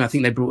their academy, I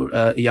think they brought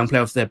a young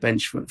player off their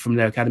bench from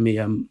their academy,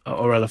 Aurel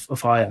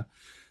Afaya,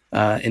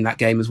 in that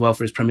game as well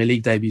for his Premier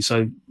League debut.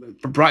 So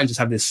Brighton just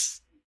have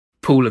this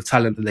pool of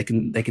talent that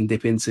they can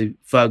dip into.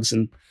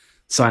 Ferguson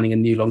signing a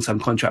new long-term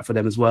contract for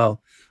them as well.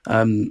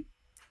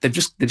 They're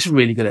just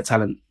really good at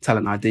talent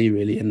ID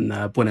really, and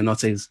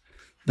Buonanotte is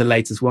the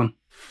latest one.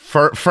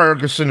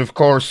 Ferguson, of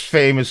course,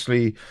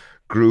 famously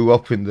grew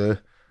up in the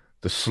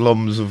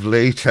slums of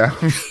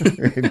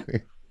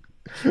Laytown,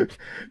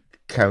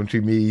 County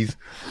Meath.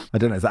 I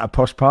don't know, is that a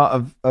posh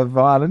part of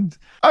Ireland?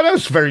 Oh, no,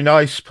 it's a very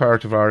nice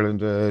part of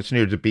Ireland. It's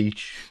near the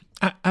beach.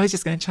 I was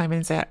just going to chime in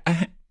and say,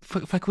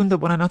 Facundo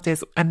Buonanotte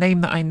is a name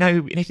that I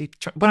know in Italy.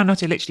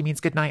 Buonanotte literally means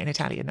good night in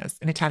Italian. That's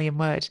an Italian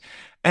word.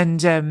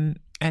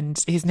 And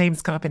his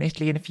name's come up in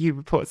Italy in a few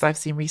reports I've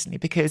seen recently,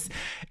 because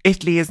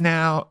Italy is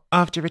now,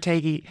 after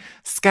Retegui,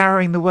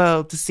 scouring the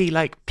world to see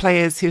like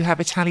players who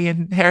have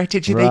Italian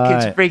heritage who they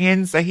could bring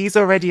in. So he's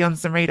already on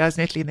some radars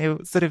in Italy. And they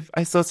were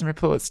I saw some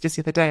reports just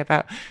the other day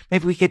about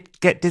maybe we could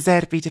get De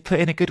Zerbi to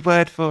put in a good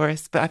word for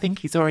us. But I think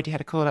he's already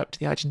had a call up to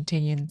the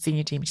Argentinian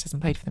senior team, which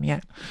hasn't played for them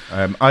yet.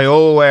 I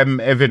owe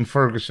Evan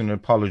Ferguson an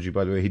apology,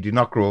 by the way. He did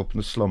not grow up in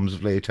the slums of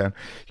Laytown.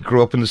 He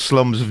grew up in the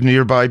slums of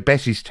nearby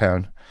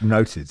Bettystown.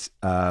 Noted.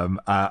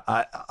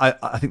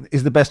 I think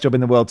it's the best job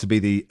in the world to be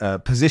the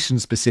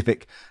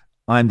position-specific.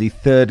 I'm the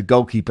third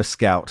goalkeeper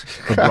scout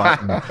for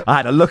Brighton. I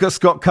had a look at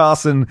Scott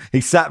Carson. He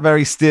sat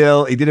very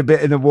still. He did a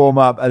bit in the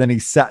warm-up, and then he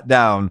sat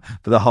down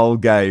for the whole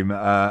game.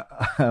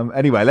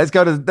 Anyway, let's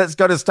go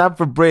to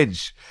Stamford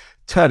Bridge,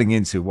 turning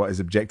into what is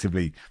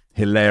objectively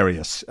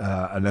hilarious,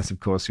 unless, of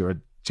course, you're a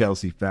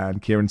Chelsea fan.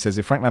 Kieran says,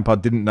 if Frank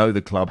Lampard didn't know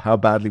the club, how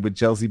badly would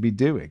Chelsea be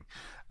doing?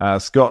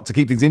 Scott, to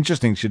keep things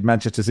interesting, should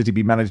Manchester City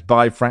be managed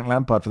by Frank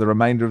Lampard for the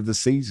remainder of the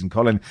season?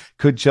 Colin,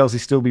 could Chelsea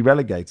still be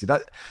relegated?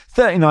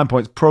 39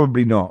 points,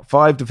 probably not.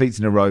 5 defeats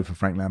in a row for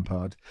Frank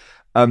Lampard.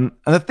 And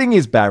the thing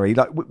is, Barry,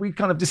 like we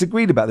kind of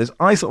disagreed about this.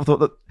 I sort of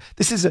thought that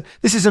this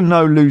is a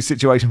no-lose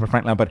situation for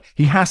Frank Lampard.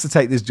 He has to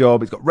take this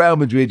job. It's got Real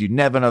Madrid. You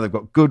never know. They've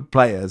got good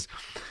players.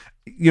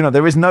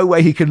 There is no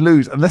way he can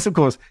lose unless, of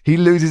course, he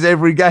loses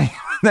every game.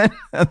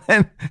 and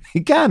then he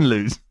can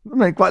lose. I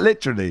mean, quite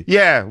literally.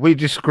 Yeah, we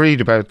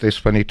disagreed about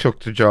this when he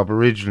took the job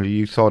originally.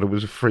 You thought it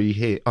was a free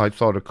hit. I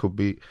thought it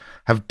could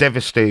have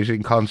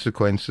devastating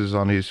consequences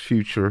on his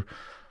future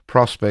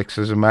prospects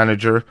as a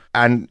manager.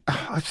 And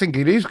I think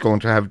it is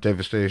going to have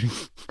devastating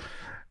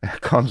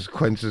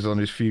consequences on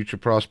his future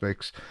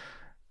prospects.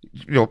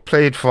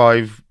 Played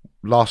 5,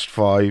 lost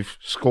 5,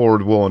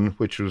 scored 1,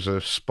 which was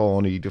a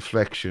spawny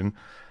deflection.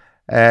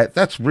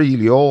 That's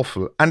really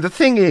awful. And the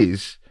thing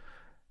is,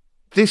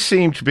 this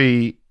seemed to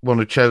be one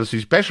of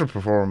Chelsea's better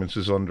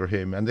performances under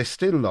him, and they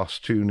still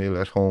lost 2-0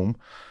 at home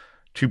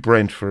to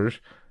Brentford.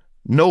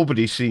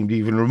 Nobody seemed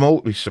even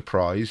remotely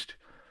surprised.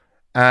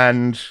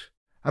 And,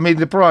 I mean,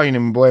 the Brian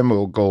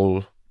Mbeumo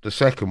goal, the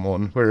second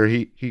one, where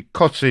he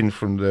cuts in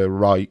from the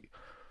right,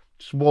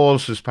 just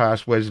waltzes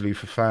past Wesley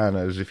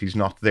Fofana as if he's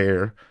not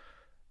there,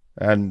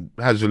 and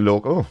has a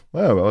look,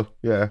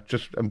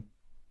 just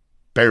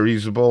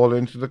buries the ball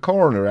into the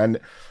corner. And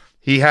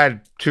he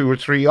had 2 or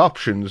 3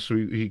 options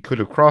he could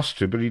have crossed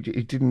to, but he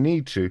didn't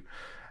need to.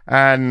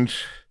 And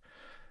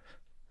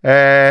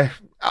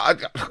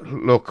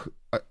Look,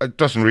 it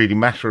doesn't really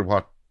matter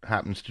what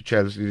happens to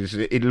Chelsea.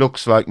 It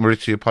looks like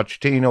Maurizio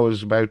Pochettino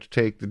is about to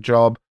take the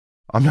job.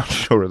 I'm not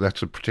sure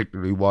that's a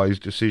particularly wise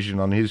decision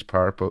on his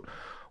part, but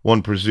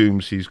one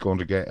presumes he's going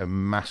to get a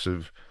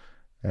massive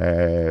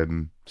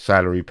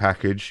salary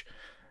package,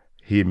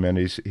 him and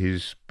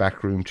his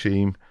backroom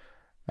team.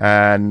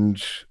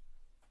 And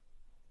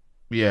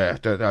yeah,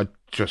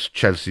 just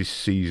Chelsea's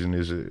season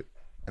is an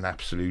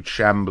absolute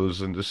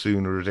shambles, and the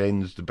sooner it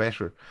ends, the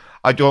better.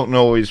 I don't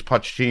know, is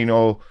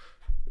Pochettino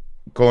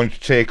going to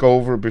take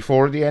over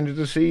before the end of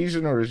the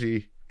season, or is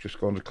he just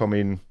going to come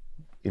in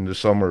the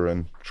summer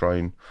and try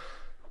and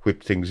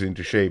whip things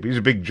into shape? He's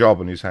a big job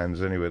on his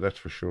hands anyway, that's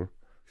for sure.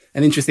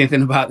 An interesting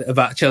thing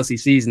about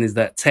Chelsea's season is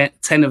that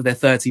 10 of their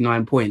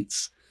 39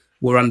 points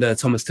were under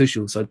Thomas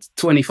Tuchel. So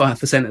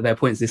 25% of their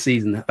points this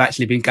season have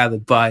actually been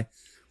gathered by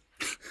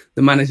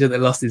the manager that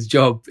lost his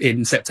job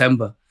in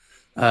September.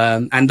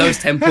 And those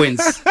 10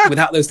 points,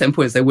 without those 10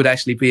 points, they would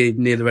actually be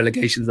near the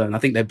relegation zone. I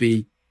think they'd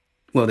be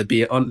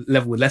on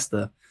level with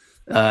Leicester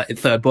at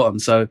third bottom.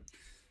 So,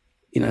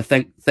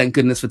 thank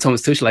goodness for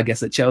Thomas Tuchel, I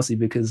guess, at Chelsea,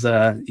 because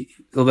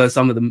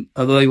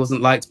although he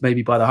wasn't liked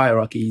maybe by the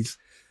hierarchy, he's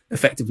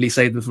effectively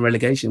saved them from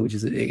relegation, which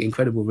is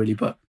incredible, really.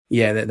 But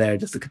yeah, they're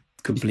just a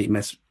complete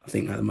mess, I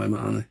think, at the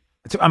moment, aren't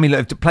they? I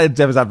mean, to play the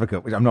devil's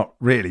advocate, which I'm not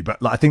really, but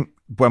I think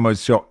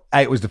Buemo's shot,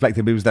 it was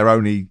deflected, but it was their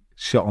only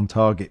shot on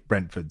target,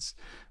 Brentford's.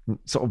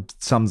 Sort of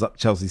sums up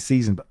Chelsea's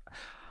season. But I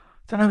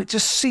don't know, it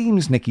just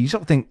seems, Nicky, you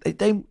sort of think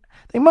they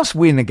must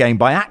win a game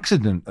by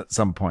accident at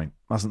some point,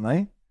 mustn't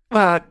they?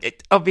 Well,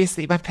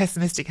 obviously, my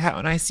pessimistic hat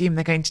on, I assume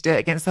they're going to do it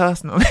against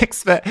Arsenal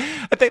next. But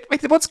I think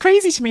what's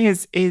crazy to me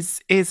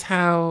is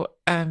how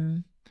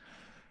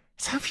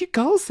few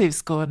goals they've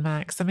scored,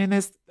 Max. I mean,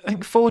 there's I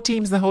think 4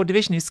 teams in the whole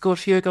division who scored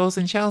fewer goals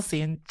than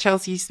Chelsea, and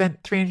Chelsea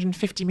spent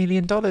 $350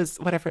 million,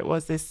 whatever it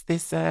was. This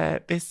I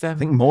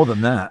think more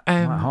than that.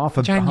 Half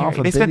a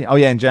billion. Oh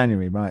yeah, in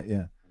January, right?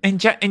 Yeah. In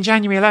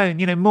January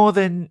alone, more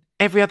than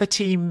every other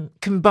team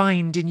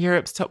combined in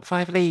Europe's top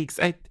 5 leagues.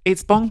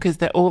 It's bonkers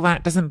that all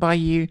that doesn't buy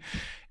you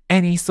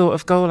any sort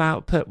of goal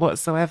output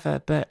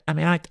whatsoever. But I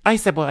mean, I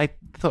said what I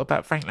thought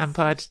about Frank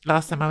Lampard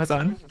last time I was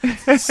on.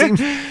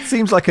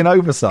 seems like an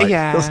oversight,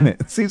 doesn't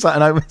it? It seems like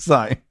an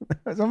oversight.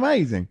 It's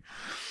amazing.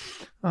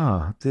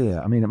 Oh dear.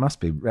 I mean, it must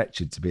be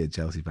wretched to be a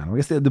Chelsea fan. I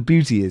guess the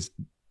beauty is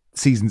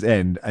seasons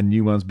end and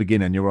new ones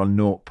begin, and you're on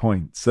 0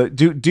 points. So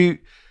do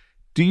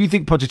you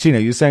think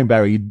Pochettino? You're saying,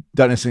 Barry, you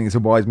don't necessarily think it's a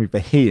wise move for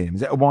him.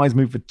 Is it a wise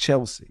move for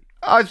Chelsea?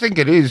 I think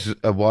it is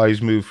a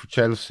wise move for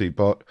Chelsea,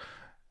 but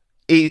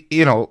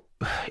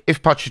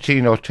if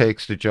Pochettino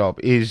takes the job,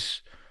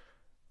 is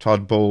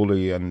Todd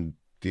Bowley and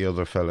the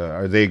other fella,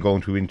 are they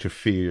going to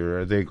interfere?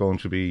 Are they going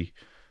to be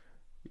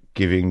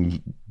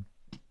giving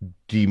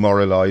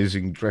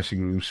demoralising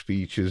dressing room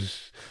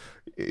speeches,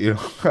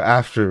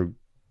 after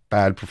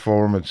bad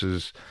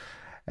performances?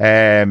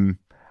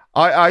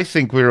 I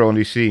think we're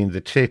only seeing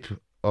the tip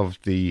of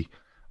the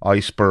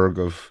iceberg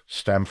of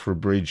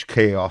Stamford Bridge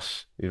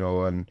chaos,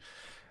 and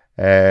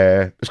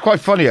it's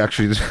quite funny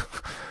actually.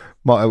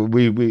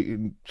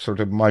 We sort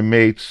of my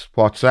mates'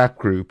 WhatsApp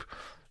group,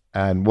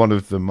 and one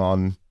of the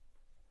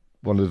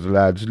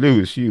lads,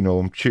 Lewis, him,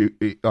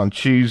 on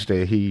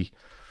Tuesday he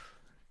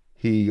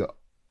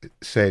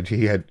said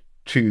he had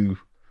 2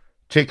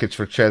 tickets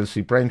for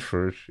Chelsea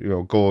Brentford,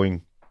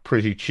 going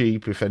pretty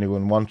cheap if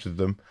anyone wanted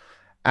them,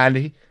 and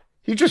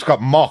he just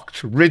got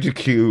mocked,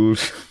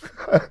 ridiculed.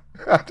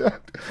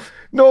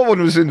 No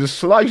one was in the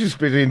slightest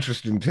bit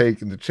interested in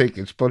taking the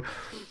tickets, but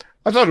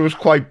I thought it was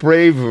quite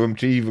brave of him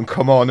to even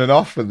come on and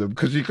offer them,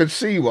 because you could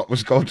see what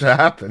was going to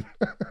happen.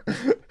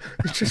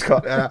 He just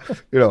got,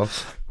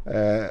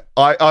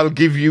 I'll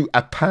give you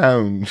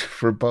 £1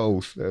 for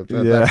both. That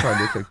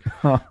kind of thing.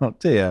 Oh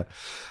dear.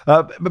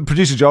 But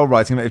producer Joel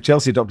writing, if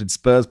Chelsea adopted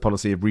Spurs'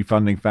 policy of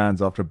refunding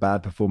fans after a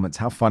bad performance,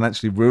 how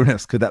financially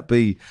ruinous could that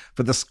be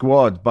for the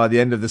squad by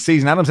the end of the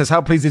season? Adam says,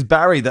 how pleased is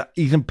Barry that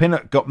Ethan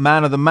Pinnock got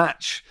man of the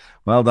match?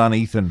 Well done,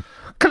 Ethan.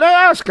 Can I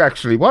ask,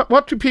 actually,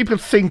 what do people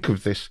think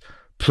of this?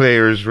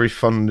 Players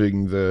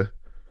refunding the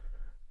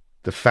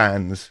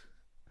fans,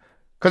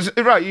 because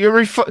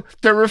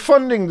they're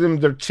refunding them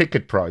their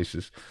ticket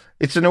prices.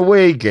 It's an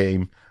away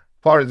game.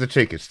 What are the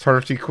tickets?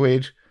 30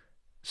 quid.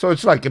 So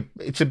it's like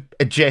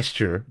a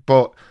gesture,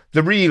 but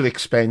the real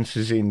expense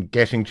is in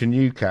getting to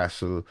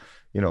Newcastle.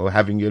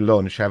 Having your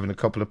lunch, having a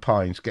couple of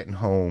pints, getting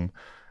home.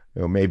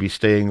 Maybe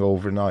staying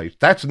overnight.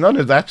 None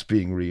of that's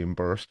being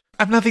reimbursed.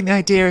 I'm loving the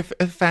idea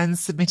of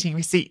fans submitting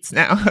receipts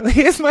now.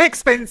 Here's my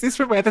expenses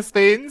from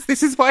Wetherspoons.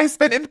 This is what I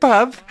spent in the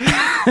pub.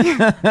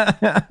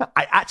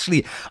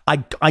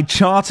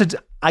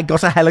 I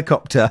got a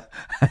helicopter.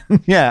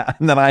 Yeah.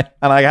 And then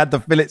I had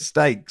the fillet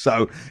steak.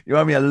 So you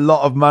owe me a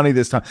lot of money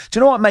this time. Do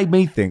you know what made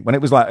me think when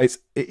it was like,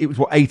 it was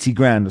what, 80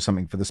 grand or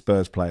something for the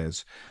Spurs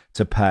players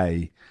to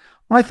pay.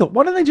 I thought,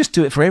 why don't they just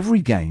do it for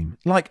every game?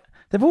 Like,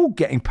 they're all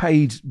getting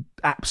paid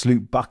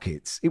absolute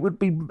buckets. It would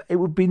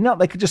be not.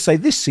 They could just say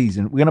this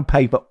season we're going to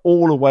pay for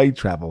all away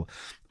travel,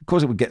 Of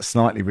course, it would get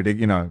slightly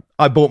ridiculous.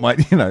 I bought my,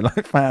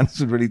 like fans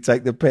would really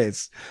take the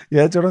piss.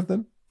 Yeah,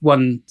 Jonathan?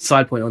 One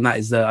side point on that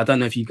is that I don't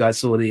know if you guys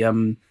saw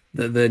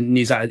the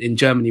news out in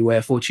Germany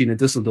where Fortuna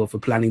Düsseldorf are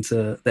planning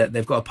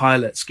they've got a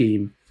pilot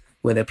scheme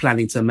where they're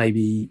planning to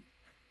maybe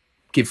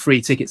give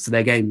free tickets to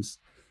their games,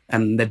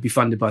 and they'd be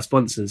funded by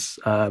sponsors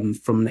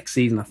from next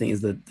season, I think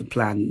is the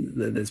plan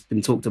that's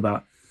been talked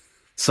about.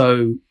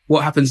 So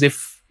what happens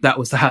if that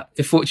was to happen?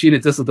 If Fortuna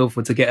Düsseldorf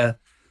were to get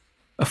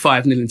a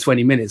 5-0 in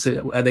 20 minutes,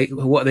 what are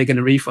they going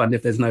to refund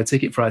if there's no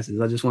ticket prices?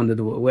 I just wondered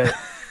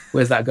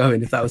where's that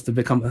going? If that was to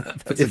become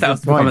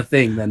a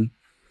thing, then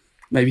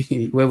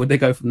maybe where would they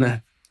go from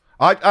there?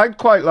 I'd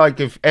quite like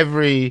if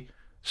every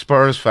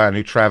Spurs fan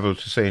who travelled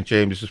to St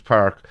James's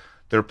Park,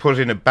 they're put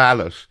in a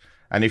ballot,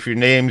 and if your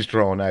name's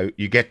drawn out,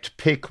 you get to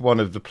pick one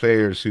of the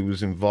players who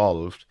was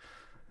involved.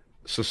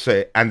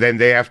 And then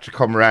they have to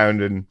come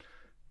around and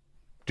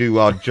do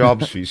odd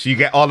jobs for you. So you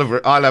get Oliver.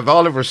 I'll have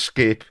Oliver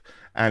skip,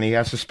 and he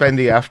has to spend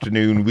the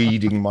afternoon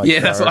weeding my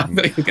garden. That's what I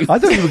thought. I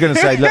thought you were going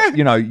to say, look,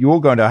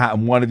 you're going to a hat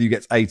and one of you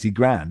gets 80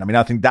 grand. I mean,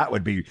 I think that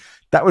would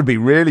be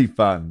really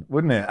fun,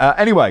 wouldn't it?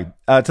 Anyway,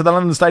 to the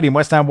London Stadium,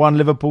 West Ham 1,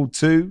 Liverpool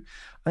 2.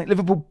 I think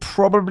Liverpool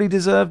probably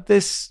deserved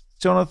this,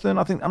 Jonathan.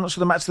 I'm not sure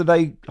the match of the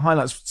day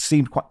highlights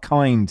seemed quite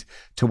kind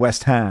to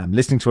West Ham.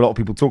 Listening to a lot of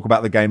people talk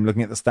about the game,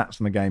 looking at the stats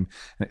from the game,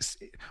 and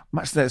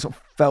match of the day sort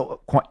of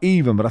felt quite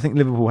even, but I think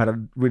Liverpool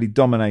had really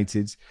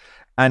dominated.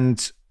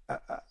 And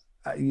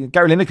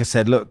Gary Lineker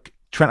said, look,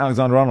 Trent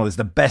Alexander-Arnold is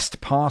the best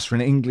passer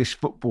in English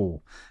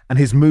football, and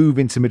his move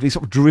into midfield,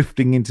 sort of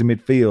drifting into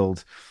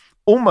midfield,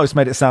 almost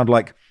made it sound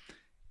like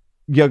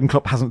Jurgen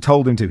Klopp hasn't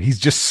told him to. He's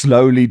just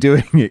slowly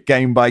doing it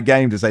game by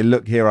game to say,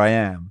 look, here I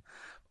am.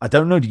 I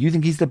don't know. Do you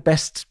think he's the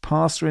best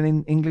passer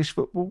in English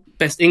football?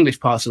 Best English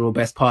passer or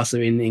best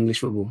passer in English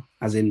football,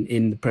 as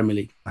in the Premier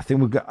League? I think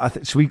we'll go.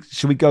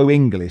 Should we go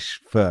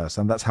English first?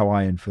 And that's how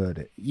I inferred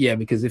it. Yeah,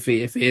 because if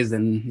it is,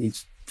 then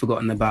he's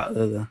forgotten about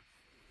the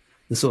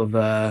sort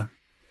of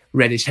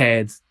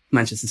reddish-haired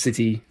Manchester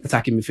City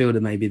attacking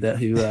midfielder, maybe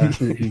who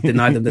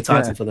denied them the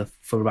title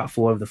for about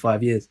 4 of the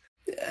 5 years.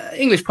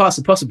 English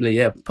passer,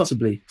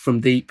 possibly from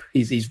deep.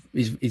 He's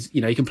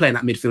he can play in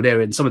that midfield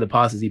area, and some of the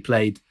passes he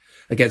played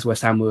against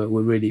West Ham were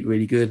really,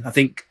 really good. I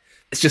think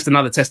it's just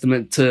another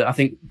testament to, I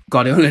think,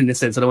 Guardiola in a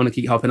sense. I don't want to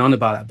keep harping on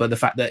about that, but the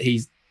fact that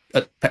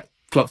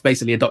Klopp's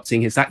basically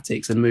adopting his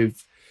tactics and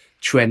moved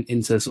Trent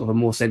into sort of a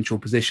more central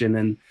position,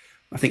 and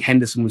I think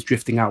Henderson was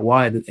drifting out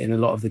wide in a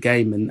lot of the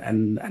game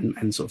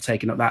and sort of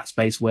taking up that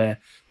space where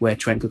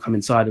Trent could come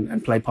inside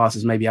and play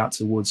passes maybe out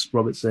towards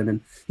Robertson.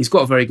 And he's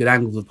got a very good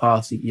angles of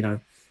pass.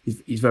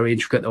 He's very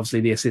intricate. Obviously,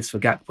 the assist for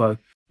Gakpo.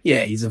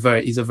 Yeah, he's a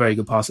very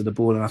good passer of the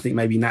ball, and I think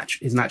maybe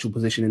his natural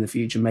position in the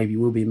future maybe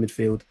will be in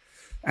midfield.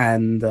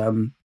 And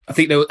I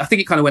think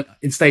it kind of went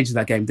in stages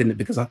that game, didn't it?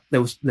 Because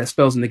there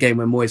spells in the game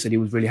where Moyes said he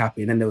was really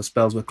happy, and then there were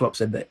spells where Klopp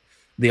said that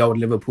the old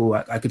Liverpool,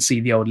 I could see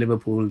the old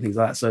Liverpool and things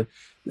like that. So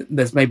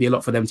there's maybe a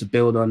lot for them to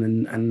build on,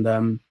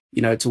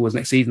 and towards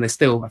next season, they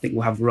still, I think,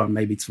 will have a run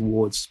maybe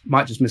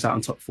might just miss out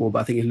on top 4, but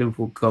I think if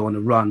Liverpool go on a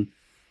run,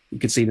 you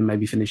could see them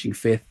maybe finishing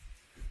 5th.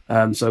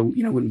 So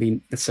it wouldn't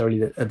be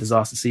necessarily a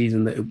disaster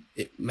season that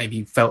it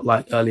maybe felt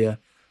like earlier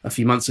a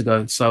few months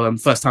ago. So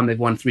first time they've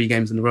won 3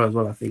 games in a row as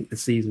well, I think,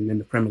 this season in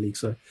the Premier League.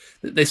 So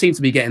they seem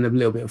to be getting a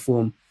little bit of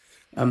form.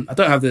 I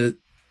don't have the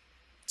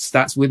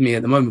stats with me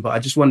at the moment, but I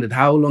just wondered,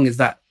 how long is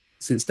that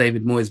since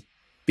David Moyes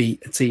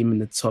beat a team in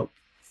the top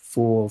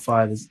 4 or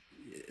 5?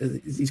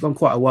 He's gone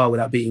quite a while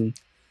without beating.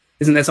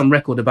 Isn't there some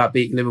record about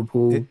beating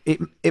Liverpool?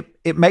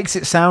 It makes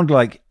it sound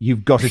like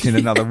you've got it in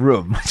another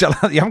room. You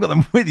haven't got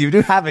them with you. You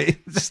do have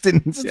it, just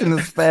in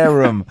a spare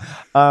room.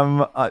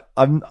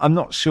 I'm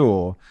not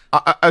sure.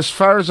 As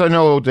far as I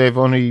know, they've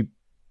only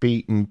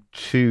beaten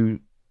 2.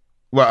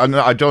 Well,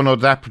 I don't know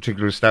that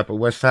particular stat, but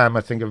West Ham,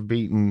 I think, have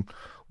beaten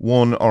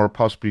 1 or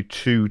possibly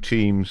 2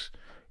 teams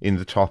in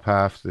the top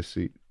half this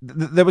season.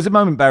 There was a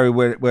moment, Barry,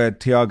 where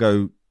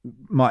Thiago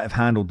might have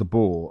handled the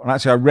ball. And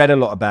actually, I read a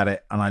lot about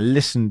it and I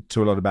listened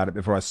to a lot about it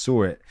before I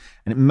saw it.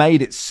 And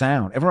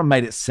everyone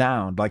made it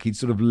sound like he'd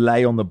sort of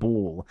lay on the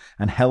ball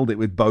and held it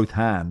with both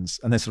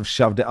hands and then sort of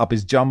shoved it up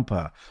his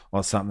jumper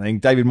or something.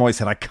 David Moyes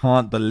said, I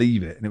can't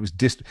believe it. And it was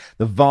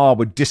the VAR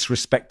were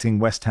disrespecting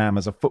West Ham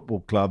as a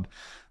football club.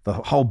 The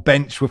whole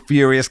bench were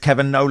furious.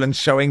 Kevin Nolan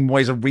showing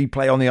Moyes a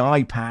replay on the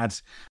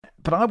iPad.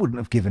 But I wouldn't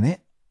have given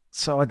it.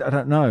 So I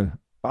don't know.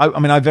 I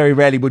mean, I very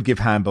rarely would give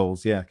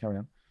handballs. Yeah, carry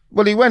on.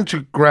 Well, he went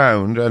to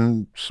ground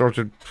and sort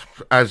of,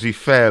 as he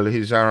fell,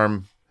 his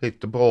arm hit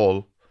the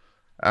ball.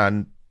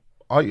 And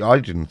I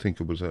didn't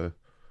think it was a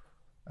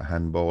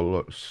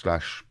handball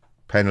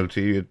 /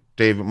 penalty.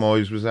 David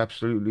Moyes was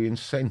absolutely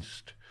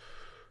incensed.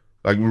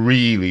 Like,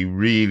 really,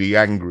 really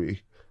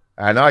angry.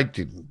 And I'd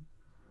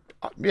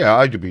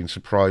have been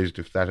surprised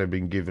if that had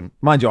been given.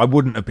 Mind you, I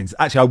wouldn't have been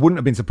surprised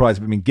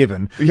if it had been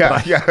given.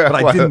 Yeah, but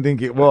I didn't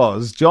think it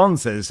was. John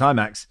says, hi,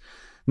 Max.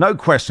 No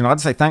question. I'd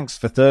say thanks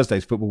for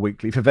Thursday's Football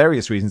Weekly. For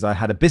various reasons, I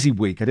had a busy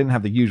week. I didn't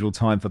have the usual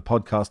time for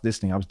podcast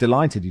listening. I was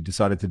delighted you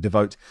decided to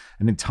devote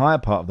an entire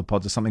part of the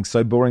pod to something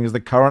so boring as the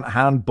current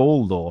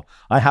handball law.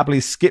 I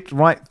happily skipped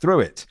right through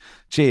it.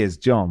 Cheers,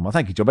 John. Well,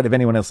 thank you, John. But if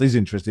anyone else is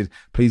interested,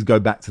 please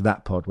go back to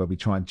that pod where we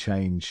try and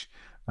change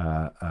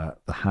the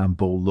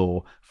handball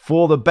law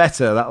for the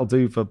better. That'll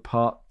do for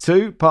part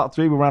 2. Part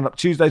 3, we'll round up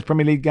Tuesday's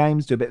Premier League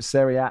games, do a bit of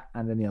Serie A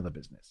and any other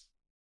business.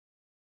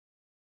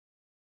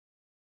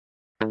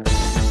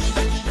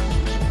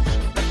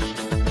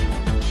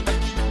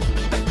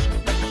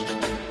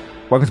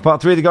 Welcome to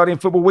part 3 of the Guardian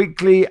Football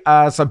Weekly.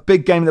 So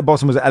big game at the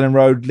bottom was at Ellen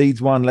Road.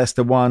 Leeds 1,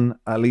 Leicester 1.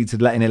 Leeds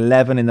had let in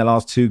 11 in the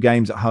last 2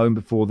 games at home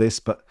before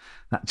this, but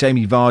that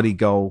Jamie Vardy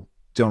goal,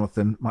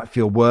 Jonathan, might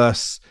feel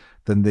worse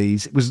than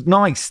these. It was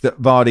nice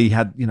that Vardy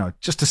had,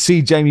 just to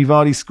see Jamie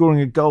Vardy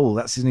scoring a goal.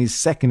 That's in his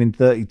second in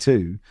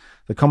 32.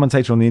 The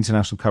commentator on the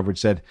international coverage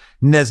said,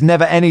 there's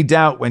never any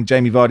doubt when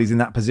Jamie Vardy's in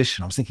that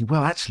position. I was thinking,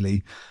 well,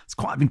 actually,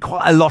 there's been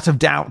quite a lot of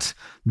doubt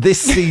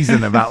this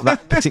season about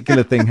that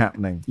particular thing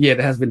happening. Yeah,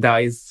 there has been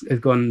doubt. He's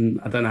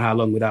gone, I don't know how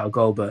long without a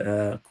goal,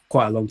 but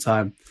quite a long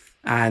time.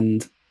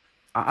 And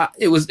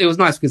it was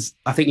nice because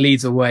I think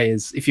Leeds away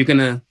is, if you're going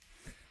to,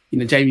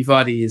 Jamie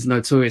Vardy is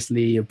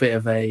notoriously a bit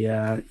of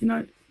a,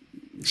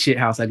 shit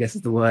house, I guess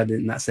is the word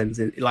in that sense.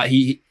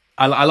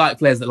 I like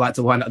players that like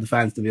to wind up the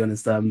fans, to be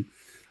honest.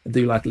 I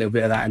do like a little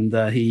bit of that,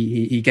 and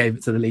he gave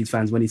it to the Leeds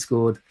fans when he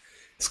scored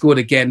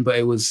again, but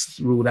it was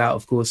ruled out,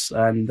 of course,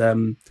 and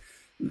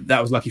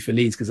that was lucky for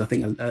Leeds because I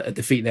think a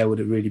defeat there would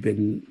have really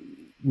been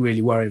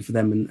really worrying for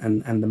them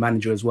and the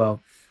manager as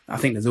well. I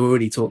think there's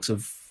already talks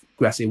of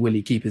Gracia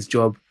Willie keep his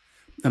job,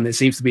 and it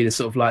seems to be this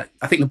sort of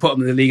I think the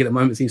bottom of the league at the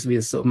moment seems to be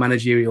a sort of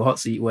managerial hot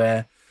seat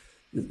where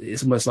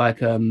it's almost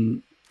like I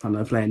don't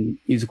know, playing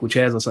musical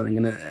chairs or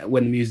something, and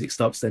when the music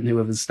stops, then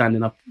whoever's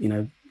standing up,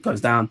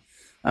 goes down.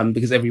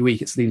 Because every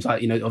week it seems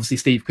like, obviously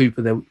Steve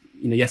Cooper,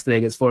 yesterday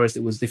against Forest,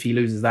 it was if he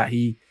loses that,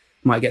 he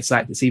might get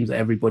sacked. It seems that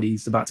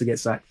everybody's about to get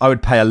sacked. I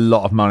would pay a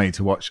lot of money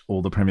to watch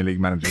all the Premier League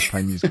managers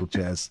play musical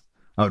chairs.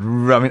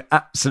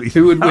 Absolutely.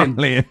 Who would win?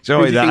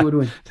 Enjoy that. Who would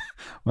win?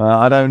 Well,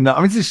 I don't know.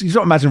 You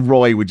don't imagine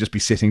Roy would just be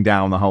sitting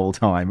down the whole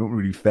time. It wouldn't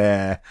really be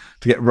fair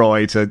to get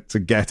Roy to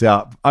get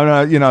up. I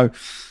don't know,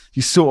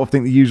 you sort of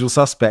think the usual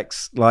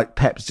suspects, like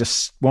Pep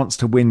just wants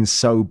to win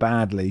so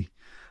badly.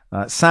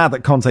 Sad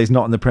that Conte's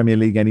not in the Premier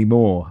League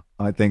anymore,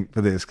 I think,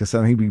 for this, because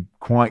I think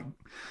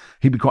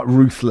he'd be quite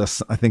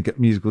ruthless, I think, at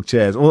musical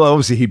chairs. Although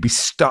obviously he'd be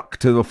stuck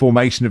to the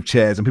formation of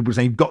chairs, and people were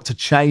saying,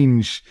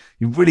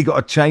 you've really got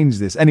to change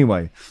this.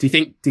 Anyway. Do you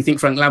think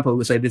Frank Lampard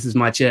would say, this is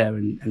my chair,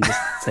 and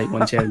just take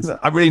one chair?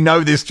 I really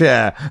know this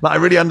chair. I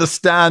really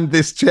understand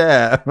this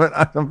chair.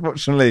 But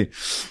unfortunately,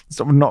 it's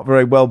not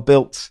very well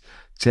built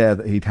chair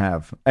that he'd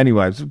have.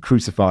 Anyway, I've sort of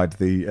crucified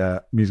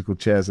the musical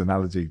chairs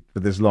analogy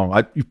for this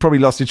long. You've probably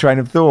lost your train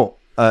of thought,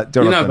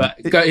 Jonathan.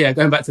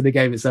 Going back to the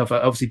game itself,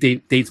 obviously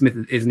Dean Smith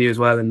is new as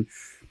well, and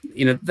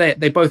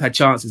they both had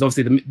chances.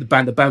 Obviously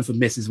the Bamford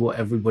miss is what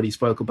everybody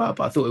spoke about,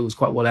 but I thought it was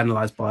quite well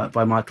analysed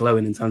by Michael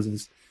Owen in terms of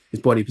his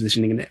body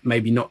positioning and it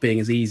maybe not being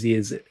as easy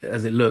as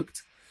it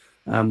looked.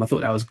 I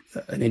thought that was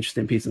an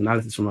interesting piece of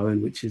analysis from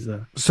Owen, which is...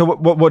 So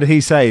what did he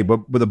say?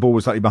 Where the ball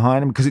was slightly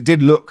behind him? Because it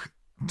did look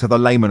to the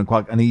layman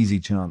quite an easy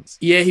chance.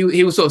 Yeah,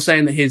 he was sort of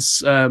saying that his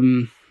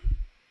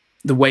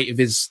the weight of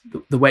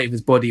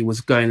his body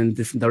was going in a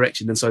different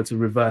direction, and so to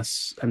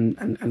reverse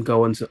and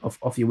go on to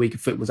off your weaker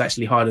foot was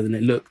actually harder than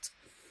it looked.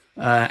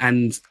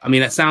 And I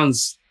mean, that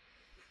sounds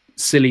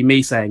silly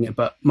me saying it,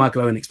 but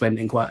Michael Owen explained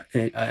it in quite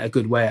a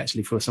good way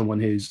actually for someone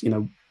who's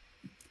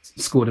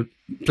scored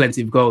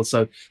plenty of goals.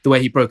 So the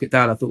way he broke it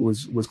down, I thought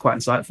was quite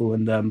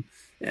insightful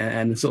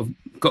and sort of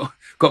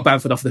got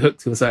Bamford off the hook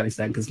to a certain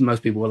extent, because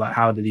most people were like,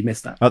 how did he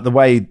miss that? The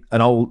way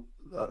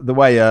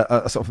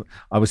a sort of,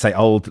 I would say,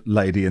 old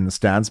lady in the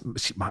stands,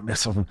 she might be a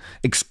sort of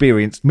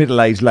experienced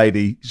middle-aged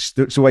lady,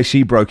 the way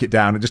she broke it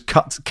down, it just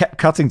kept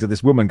cutting to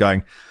this woman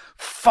going,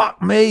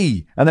 fuck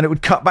me, and then it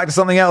would cut back to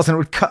something else and it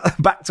would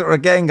cut back to her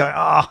again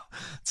going,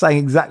 saying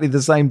exactly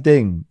the same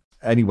thing.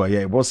 Anyway, yeah,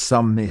 it was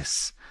some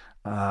miss.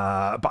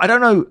 But I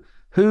don't know,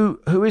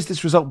 who is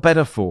this result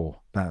better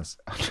for, Baz?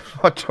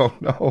 I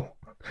don't know.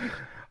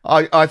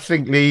 I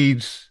think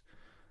Leeds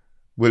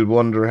will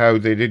wonder how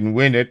they didn't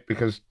win it,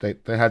 because they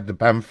had the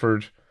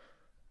Bamford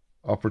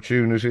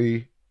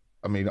opportunity.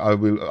 I mean,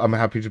 I'm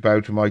happy to bow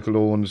to Michael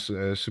Owen's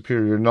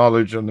superior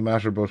knowledge on the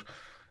matter, but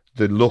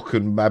the look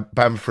in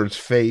Bamford's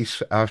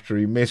face after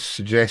he missed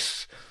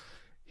suggests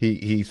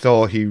he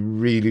thought he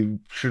really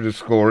should have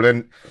scored.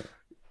 And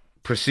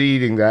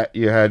preceding that,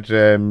 you had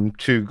 2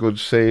 good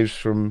saves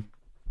from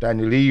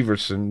Daniel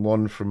Everson,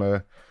 one from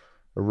a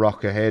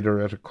rock header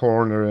at a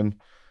corner and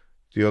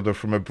the other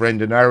from a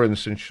Brendan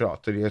Aronson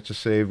shot that he had to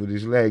save with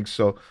his legs.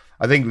 So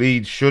I think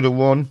Leeds should have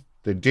won.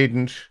 They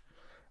didn't.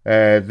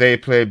 They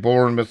play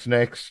Bournemouth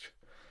next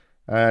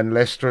and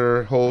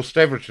Leicester host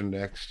Everton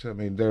next. I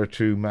mean, they're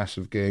 2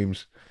 massive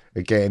games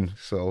again.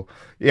 So,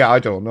 yeah, I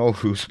don't know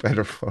who's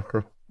better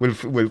for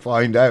We'll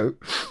find out.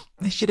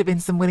 There should have been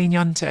some Willie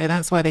Gnonto.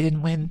 That's why they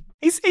didn't win.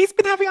 He's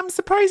been having. I'm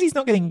surprised he's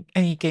not getting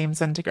any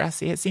games under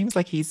Grassi. It seems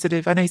like he's sort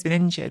of. I know he's been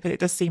injured, but it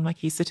does seem like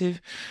he's sort of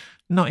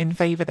not in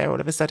favour there all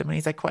of a sudden when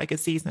he's had quite a good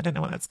season. I don't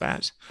know what that's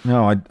about.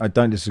 No, I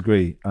don't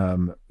disagree.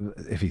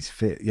 If he's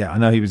fit, yeah, I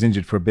know he was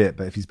injured for a bit,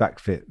 but if he's back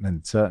fit,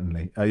 then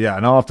certainly, yeah.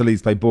 And after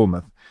Leeds play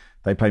Bournemouth,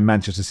 they play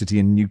Manchester City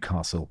and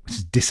Newcastle, which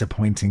is a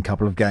disappointing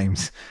couple of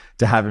games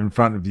to have in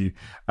front of you.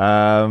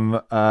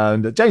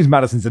 And James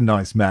Maddison's a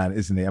nice man,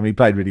 isn't he? I mean, he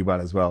played really well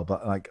as well,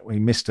 but like he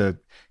missed a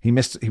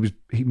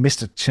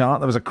chance.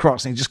 There was a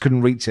cross and he just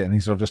couldn't reach it, and he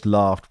sort of just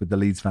laughed with the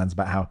Leeds fans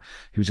about how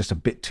he was just a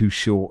bit too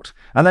short.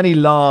 And then he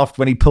laughed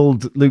when he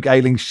pulled Luke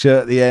Ayling's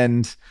shirt at the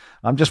end.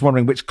 I'm just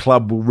wondering which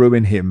club will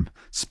ruin him.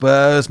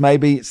 Spurs,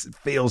 maybe. It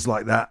feels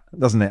like that,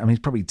 doesn't it? I mean, he's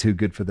probably too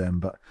good for them,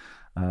 but.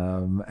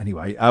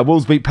 Anyway,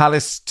 Wolves beat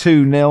Palace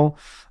 2-0.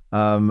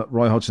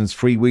 Roy Hodgson's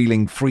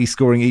freewheeling,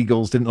 free-scoring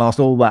Eagles didn't last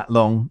all that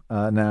long.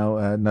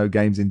 Now, no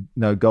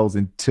goals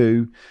in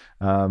 2.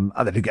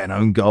 They did get an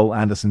own goal.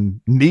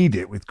 Anderson kneed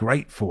it with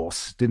great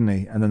force, didn't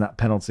he? And then that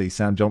penalty,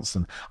 Sam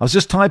Johnson. I was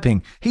just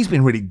typing. He's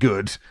been really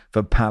good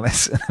for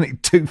Palace. And then he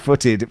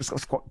two-footed. It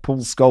was quite Paul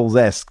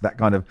Scholes-esque. That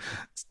kind of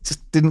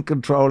just didn't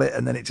control it,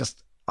 and then it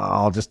just.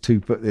 I'll just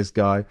two-foot this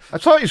guy. I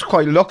thought he was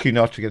quite lucky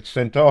not to get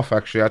sent off,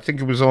 actually. I think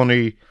it was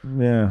only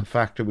the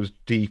fact it was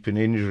deep in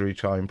injury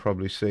time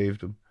probably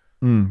saved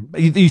him.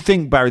 You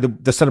think, Barry,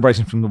 the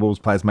celebration from the Wolves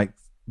players make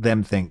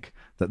them think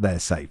that they're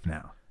safe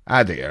now?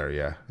 They are,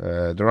 yeah.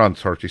 They're on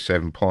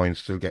 37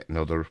 points. They'll get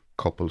another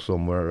couple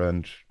somewhere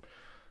and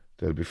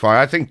they'll be fine.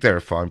 I think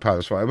they're fine,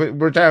 Palace fine.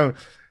 We're down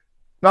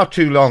not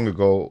too long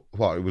ago,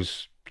 it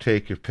was...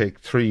 Take your pick,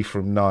 3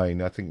 from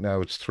 9. I think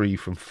now it's 3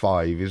 from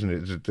 5,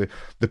 isn't it?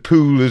 The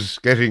pool is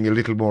getting a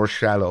little more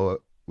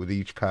shallow with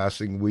each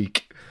passing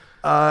week.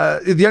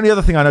 The only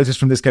other thing I noticed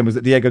from this game was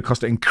that Diego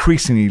Costa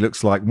increasingly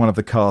looks like one of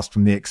the cast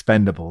from The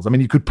Expendables. I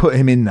mean, you could put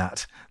him in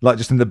that, like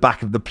just in the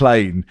back of the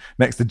plane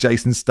next to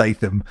Jason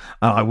Statham.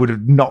 I would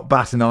have not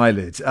bat an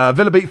eyelid.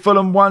 Villa beat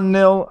Fulham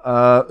 1-0.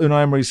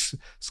 Unai Emery's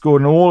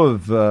scored in all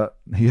of...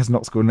 he has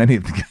not scored in any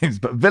of the games,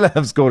 but Villa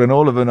have scored in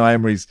all of Unai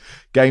Emery's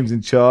games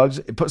in charge.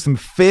 It puts them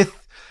 5th.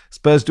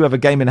 Spurs do have a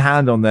game in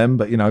hand on them,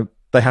 but,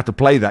 they have to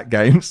play that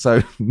game,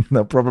 so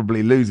they'll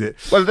probably lose it.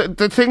 Well,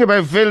 the thing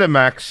about Villa,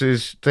 Max,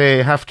 is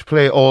they have to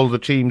play all the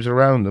teams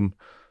around them.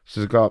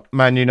 So they've got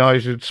Man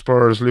United,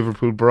 Spurs,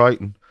 Liverpool,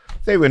 Brighton.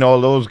 They win all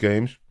those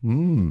games.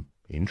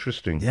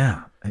 Interesting.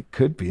 Yeah, it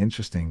could be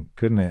interesting,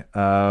 couldn't it?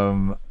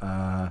 And,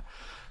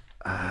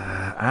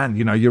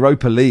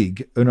 Europa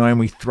League, Unai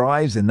Emery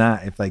thrives in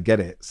that if they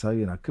get it. So,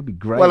 it could be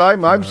great. Well,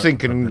 I'm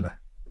thinking...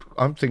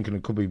 I'm thinking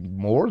it could be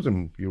more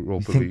than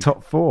Europa League.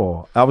 Top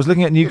 4. I was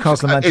looking at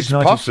Newcastle and Manchester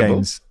United possible.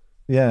 games.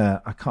 Yeah,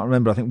 I can't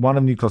remember. I think one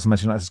of Newcastle and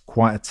Manchester United is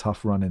quite a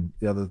tough run in.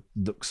 The other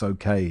looks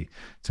okay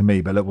to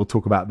me. But look, we'll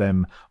talk about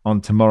them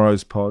on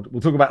tomorrow's pod.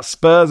 We'll talk about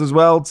Spurs as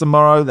well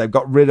tomorrow. They've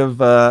got rid of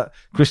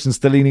Christian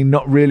Stellini.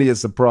 Not really a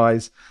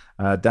surprise.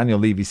 Daniel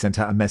Levy sent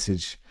out a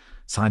message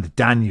signed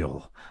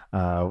Daniel.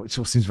 Which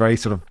all seems very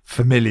sort of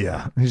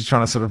familiar. He's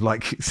trying to sort of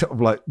like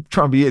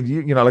try and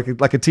be,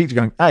 like a teacher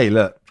going, "Hey,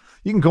 look,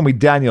 you can call me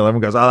Daniel."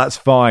 Everyone goes, "Oh, that's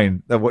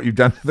fine." That's what you've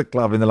done to the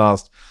club in the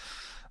last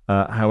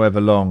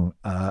however long,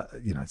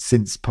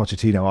 since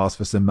Pochettino asked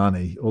for some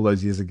money all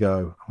those years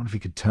ago. I wonder if he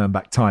could turn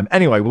back time.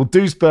 Anyway, we'll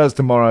do Spurs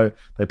tomorrow.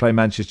 They play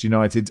Manchester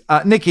United.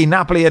 Nicky,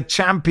 Napoli are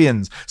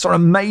champions. Saw an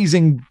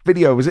amazing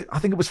video. I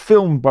think it was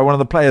filmed by one of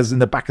the players in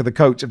the back of the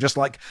coach of just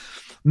like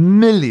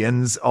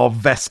millions of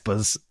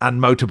Vespas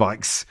and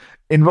motorbikes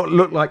in what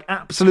looked like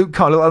absolute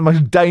kind of like the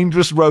most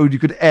dangerous road you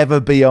could ever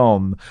be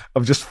on,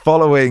 of just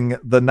following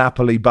the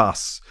Napoli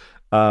bus.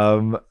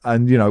 And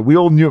we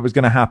all knew it was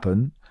going to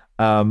happen.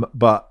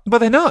 But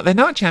they're not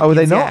champions. Oh,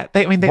 they're not? Yet.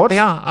 They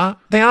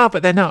are,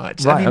 but they're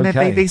not. Right, I mean,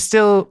 okay. they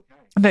still,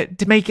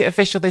 to make it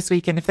official this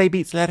weekend, if they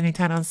beat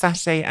Salernitana on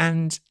Saturday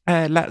and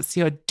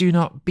Lazio do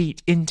not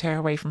beat Inter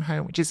away from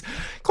home, which is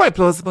quite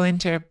plausible.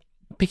 Inter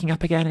picking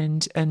up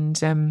again,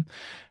 and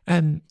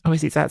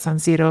obviously it's at San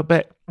Siro,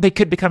 but they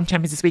could become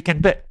champions this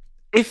weekend. But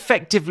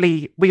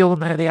effectively, we all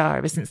know they are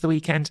ever since the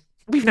weekend.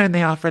 We've known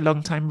they are for a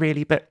long time,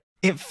 really, but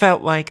it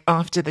felt like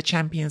after the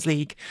Champions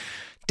League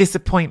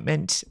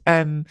disappointment,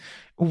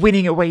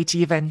 winning away to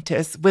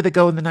Juventus with a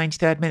goal in the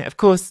 93rd minute. Of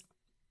course,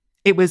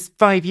 it was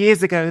 5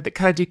 years ago that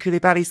Kalidou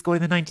Koulibaly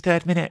scored in the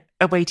 93rd minute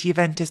away to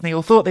Juventus, and they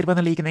all thought they'd won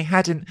the league and they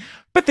hadn't.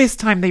 But this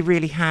time they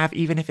really have,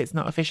 even if it's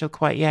not official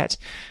quite yet.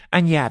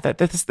 And yeah,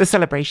 the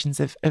celebrations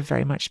have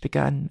very much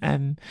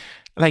begun.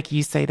 Like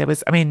you say,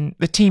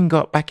 the team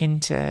got back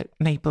into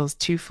Naples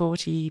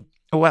 2:40.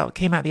 Well,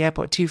 came out of the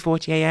airport at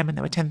 2:40 a.m. and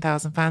there were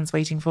 10,000 fans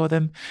waiting for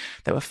them.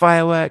 There were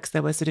fireworks.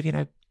 There were sort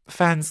of,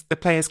 fans, the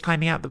players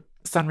climbing out the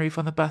sunroof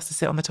on the bus to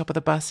sit on the top of the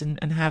bus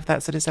and have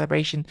that sort of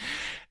celebration.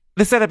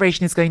 The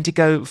celebration is going to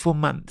go for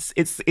months.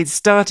 It's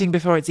starting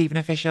before it's even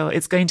official.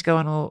 It's going to go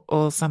on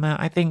all summer.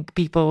 I think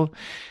people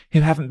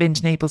who haven't been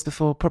to Naples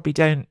before probably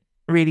don't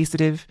really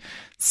sort of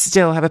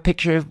still have a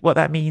picture of what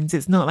that means.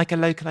 It's not like a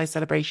localized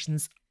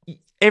celebrations.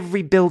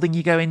 every building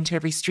you go into,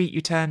 every street you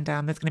turn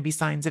down, there's going to be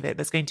signs of it.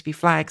 There's going to be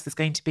flags, there's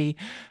going to be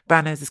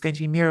banners, there's going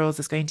to be murals,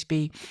 there's going to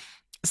be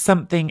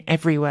something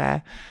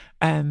everywhere.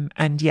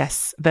 And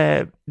yes,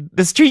 the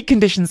street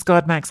conditions,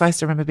 God, Max, I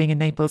still remember being in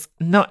Naples,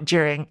 not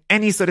during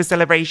any sort of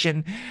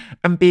celebration,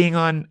 and being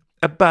on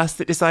a bus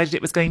that decided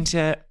it was going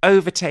to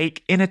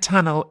overtake in a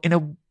tunnel, in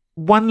a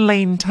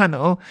one-lane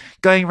tunnel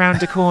going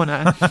around a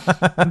corner.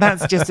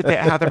 That's just a bit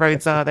how the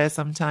roads are there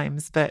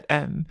sometimes. But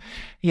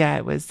yeah,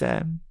 it was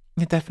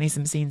definitely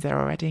some scenes there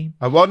already.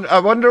 I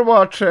wonder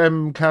what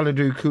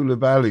Kalidou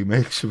Koulibaly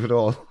makes of it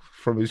all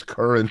from his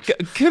current...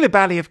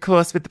 Koulibaly, of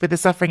course, with the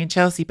suffering in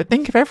Chelsea. But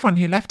think of everyone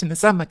who left in the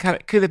summer.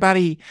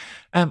 Koulibaly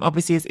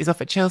obviously is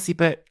off at Chelsea,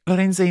 but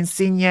Lorenzo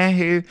Insigne,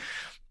 who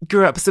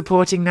grew up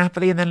supporting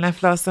Napoli and then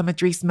left last summer,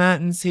 Dries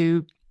Mertens,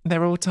 who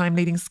their all-time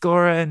leading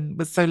scorer and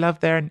was so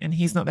loved there, and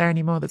he's not there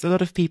anymore. There's a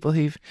lot of people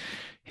who've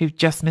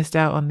just missed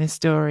out on this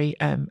story,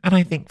 and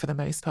I think for the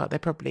most part they're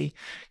probably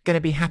going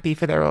to be happy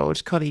for their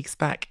old colleagues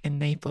back in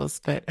Naples,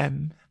 but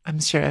I'm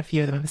sure a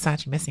few of them are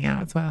sadly missing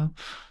out as well.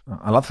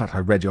 I love the fact I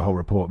read your whole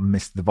report and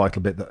missed the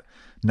vital bit that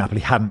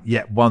Napoli hadn't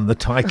yet won the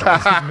title.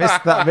 I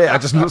missed that bit. I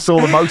just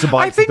saw the motorbikes.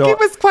 I think it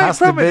was quite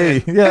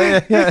prominent.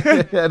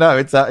 Yeah. No,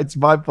 it's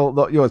my fault,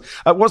 not yours.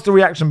 What's the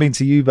reaction been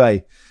to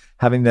Juve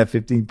having their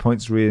 15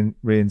 points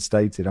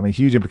reinstated? I mean,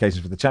 huge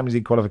implications for the Champions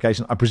League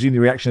qualification. I presume the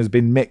reaction has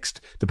been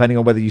mixed, depending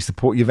on whether you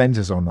support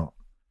Juventus or not.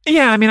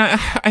 Yeah, I mean,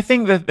 I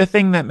think that the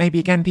thing that maybe,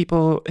 again,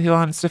 people who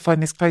aren't sort of following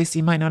this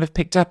closely might not have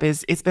picked up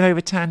is it's been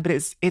overturned, but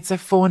it's a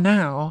for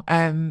now.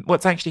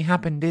 What's actually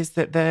happened is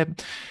that the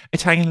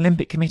Italian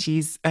Olympic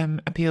Committee's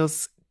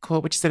appeals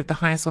court, which is sort of the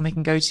highest one they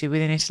can go to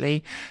within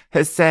Italy,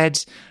 has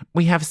said,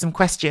 we have some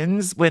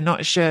questions. We're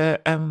not sure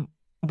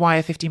why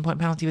a 15-point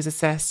penalty was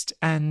assessed,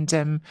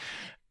 and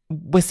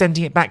we're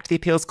sending it back to the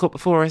appeals court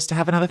before us to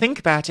have another think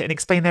about it and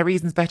explain their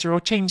reasons better or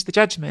change the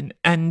judgment.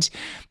 And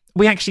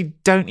we actually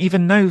don't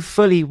even know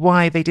fully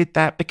why they did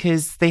that,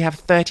 because they have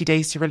 30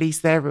 days to release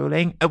their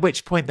ruling, at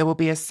which point there will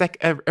be a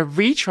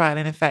retrial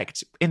in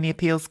effect in the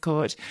appeals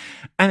court,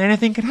 and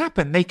anything can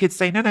happen. They could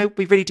say, no,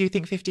 we really do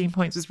think 15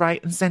 points was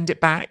right, and send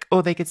it back.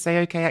 Or they could say,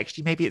 okay,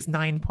 actually, maybe it's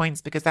 9 points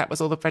because that was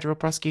all the federal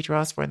prosecutor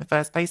asked for in the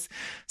first place.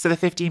 So the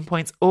 15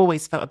 points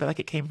always felt a bit like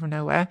it came from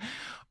nowhere.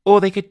 Or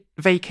they could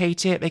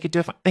vacate it. They could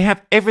they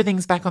have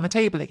everything's back on the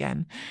table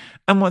again.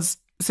 And what's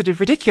sort of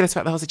ridiculous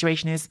about the whole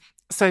situation is,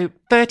 so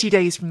 30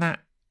 days from that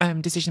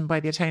decision by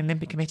the Italian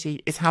Olympic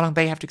Committee is how long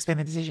they have to explain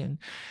the decision.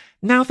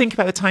 Now think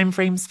about the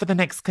timeframes for the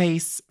next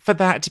case, for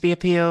that to be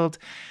appealed.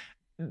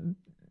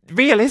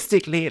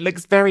 Realistically, it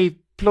looks very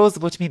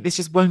plausible to me this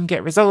just won't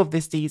get resolved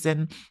this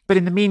season. But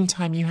in the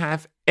meantime, you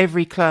have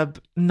every club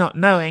not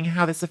knowing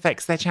how this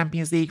affects their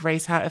Champions League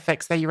race, how it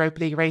affects their Europa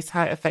League race,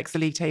 how it affects the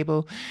league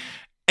table.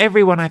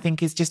 Everyone, I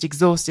think, is just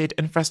exhausted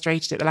and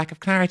frustrated at the lack of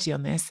clarity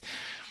on this.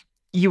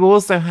 You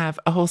also have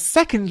a whole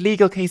second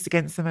legal case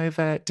against them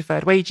over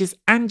deferred wages,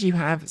 and you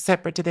have,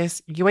 separate to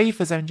this,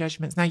 UEFA's own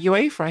judgments. Now,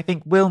 UEFA, I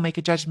think, will make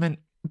a judgment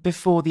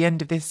before the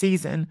end of this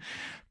season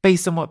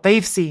based on what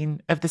they've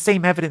seen of the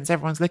same evidence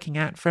everyone's looking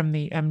at from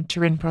the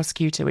Turin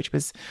prosecutor, which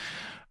was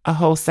a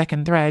whole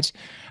second thread.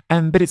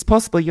 But it's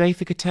possible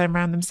UEFA could turn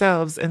around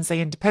themselves and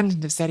say,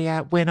 independent of Serie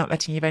A, we're not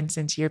letting Juventus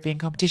into European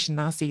competition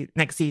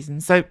next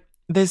season. So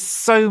there's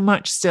so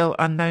much still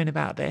unknown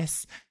about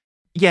this.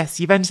 Yes,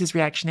 Juventus'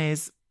 reaction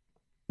is,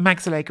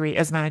 Max Allegri,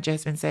 as manager,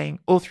 has been saying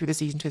all through the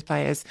season to his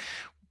players,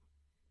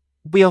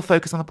 we'll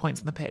focus on the points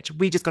on the pitch.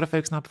 We just got to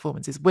focus on our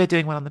performances. We're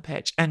doing well on the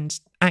pitch. And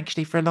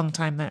actually, for a long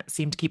time, that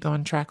seemed to keep them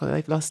on track, although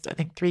they've lost, I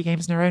think, 3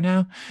 games in a row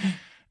now.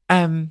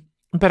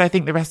 But I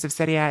think the rest of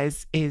Serie A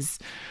is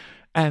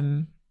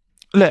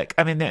look,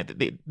 I mean,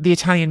 the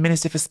Italian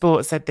Minister for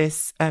Sport said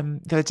this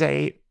the other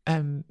day,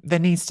 there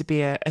needs to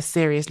be a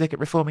serious look at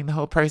reforming the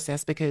whole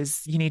process,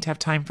 because you need to have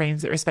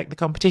timeframes that respect the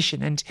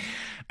competition. And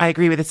I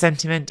agree with the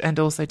sentiment, and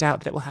also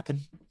doubt that it will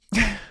happen.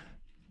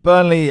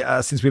 Burnley,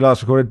 since we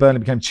last recorded, Burnley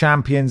became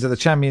champions of the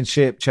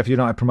Championship. Sheffield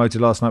United promoted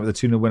last night with a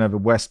 2-0 win over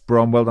West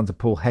Brom. Well done to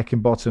Paul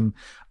Heckingbottom.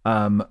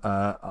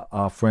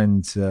 Our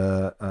friend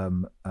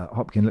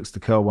Hopkin Looks to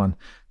Curl One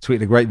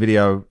tweeted a great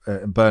video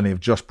in Burnley of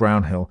Josh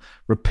Brownhill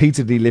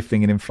repeatedly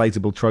lifting an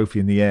inflatable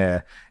trophy in the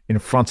air in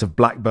front of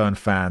Blackburn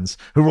fans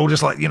who were all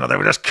just like, they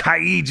were just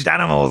caged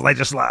animals. They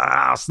just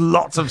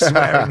lots of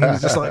swearing. He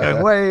was just like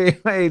going,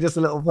 way, just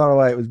a little far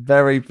away. It was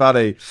very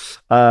funny.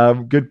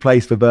 Good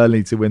place for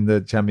Burnley to win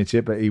the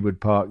Championship at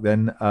Ewood Park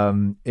then.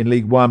 In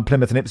League One,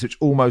 Plymouth and Ipswich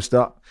almost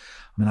up.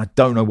 I mean, I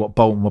don't know what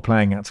Bolton were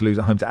playing at to lose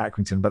at home to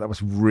Accrington, but that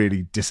was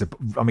really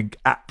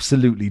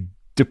absolutely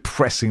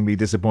depressingly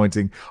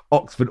disappointing.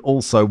 Oxford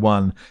also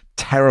won.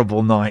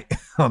 Terrible night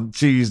on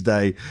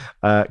Tuesday.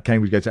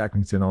 Cambridge go to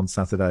Accrington on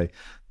Saturday.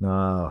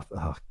 Oh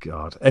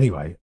God.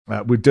 Anyway,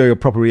 we'll do a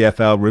proper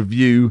EFL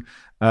review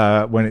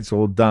when it's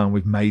all done.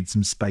 We've made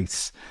some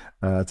space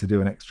to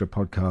do an extra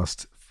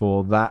podcast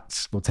for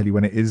that. We'll tell you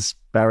when it is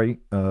Barry,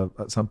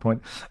 at some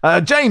point.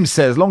 James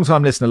says,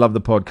 long-time listener, love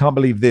the pod. Can't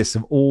believe this,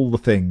 of all the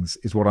things,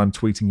 is what I'm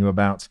tweeting you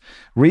about.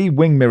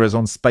 Wing mirrors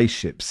on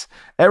spaceships.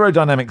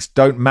 Aerodynamics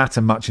don't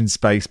matter much in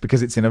space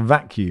because it's in a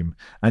vacuum.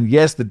 And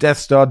yes, the Death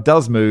Star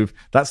does move.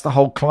 That's the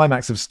whole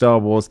climax of Star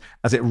Wars,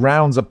 as it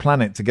rounds a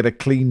planet to get a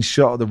clean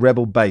shot of the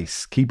Rebel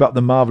base. Keep up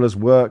the marvellous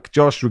work.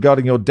 Josh,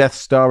 regarding your Death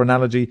Star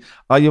analogy,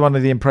 are you under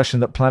the impression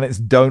that planets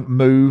don't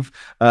move?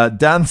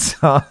 Dan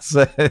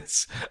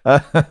says,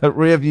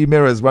 rear view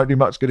mirrors won't do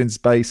much good in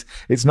space.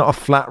 It's not a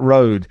flat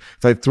road,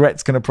 so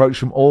threats can approach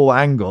from all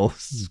angles.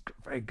 This is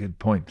a very good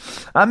point.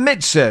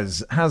 Mitch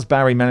says, has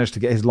Barry managed to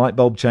get his light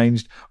bulb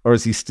changed, or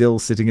is he still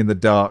sitting in the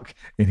dark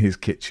in his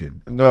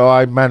kitchen? No,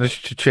 I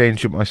managed to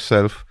change it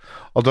myself.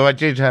 Although I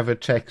did have a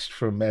text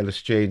from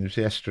Ellis James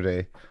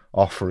yesterday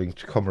offering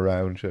to come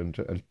around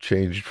and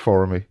change it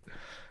for me,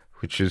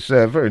 which is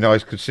very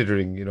nice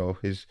considering,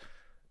 his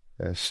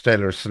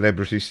stellar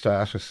celebrity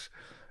status.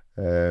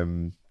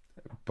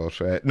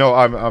 But no,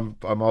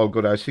 I'm all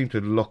good. I seem to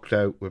have lucked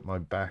out with my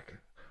back.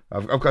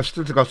 I've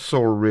still got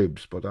sore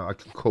ribs, but I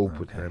can cope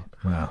with them.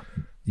 Well,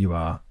 you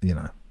are,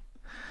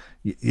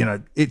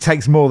 it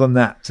takes more than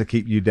that to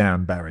keep you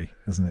down, Barry,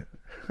 doesn't it?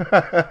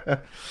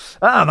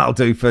 That'll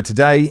do for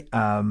today.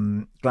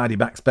 Glad your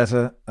back's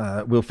better.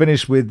 We'll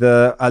finish with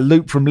a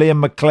loop from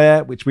Liam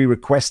McClare, which we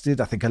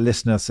requested. I think a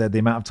listener said the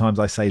amount of times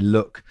I say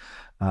look,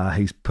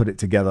 he's put it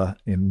together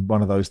in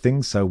one of those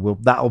things. So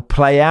that'll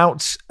play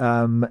out.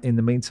 In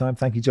the meantime,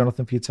 thank you,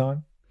 Jonathan, for your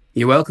time.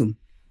 You're welcome.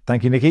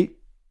 Thank you, Nicky.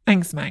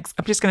 Thanks, Max.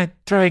 I'm just going to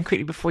throw in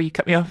quickly before you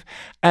cut me off,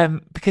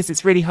 because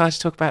it's really hard to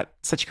talk about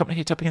such a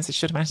complicated topic in such a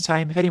short amount of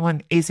time. If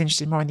anyone is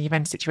interested more in the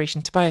event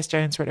situation, Tobias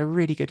Jones wrote a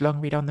really good long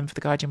read on them for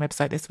the Guardian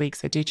website this week,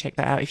 so do check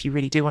that out if you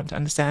really do want to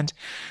understand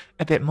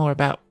a bit more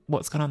about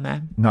what's gone on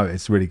there. No,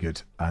 it's really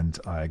good, and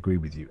I agree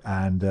with you.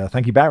 And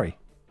thank you, Barry.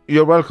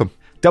 You're welcome.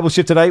 Double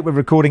shift today. We're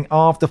recording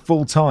after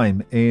full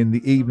time in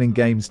the evening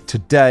games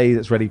today.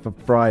 That's ready for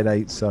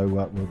Friday, so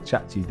we'll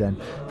chat to you then.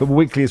 Football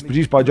Weekly is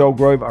produced by Joel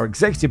Grove. Our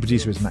executive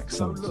producer is Max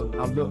Summers. Look.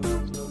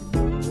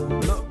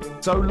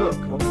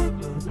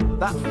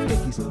 That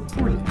flick is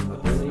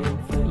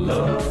brilliant.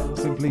 Look.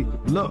 Simply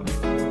look.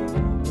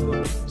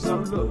 So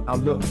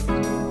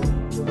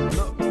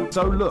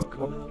look.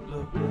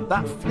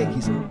 That flick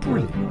is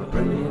brilliant.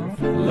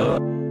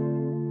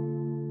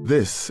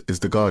 This is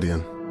The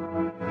Guardian.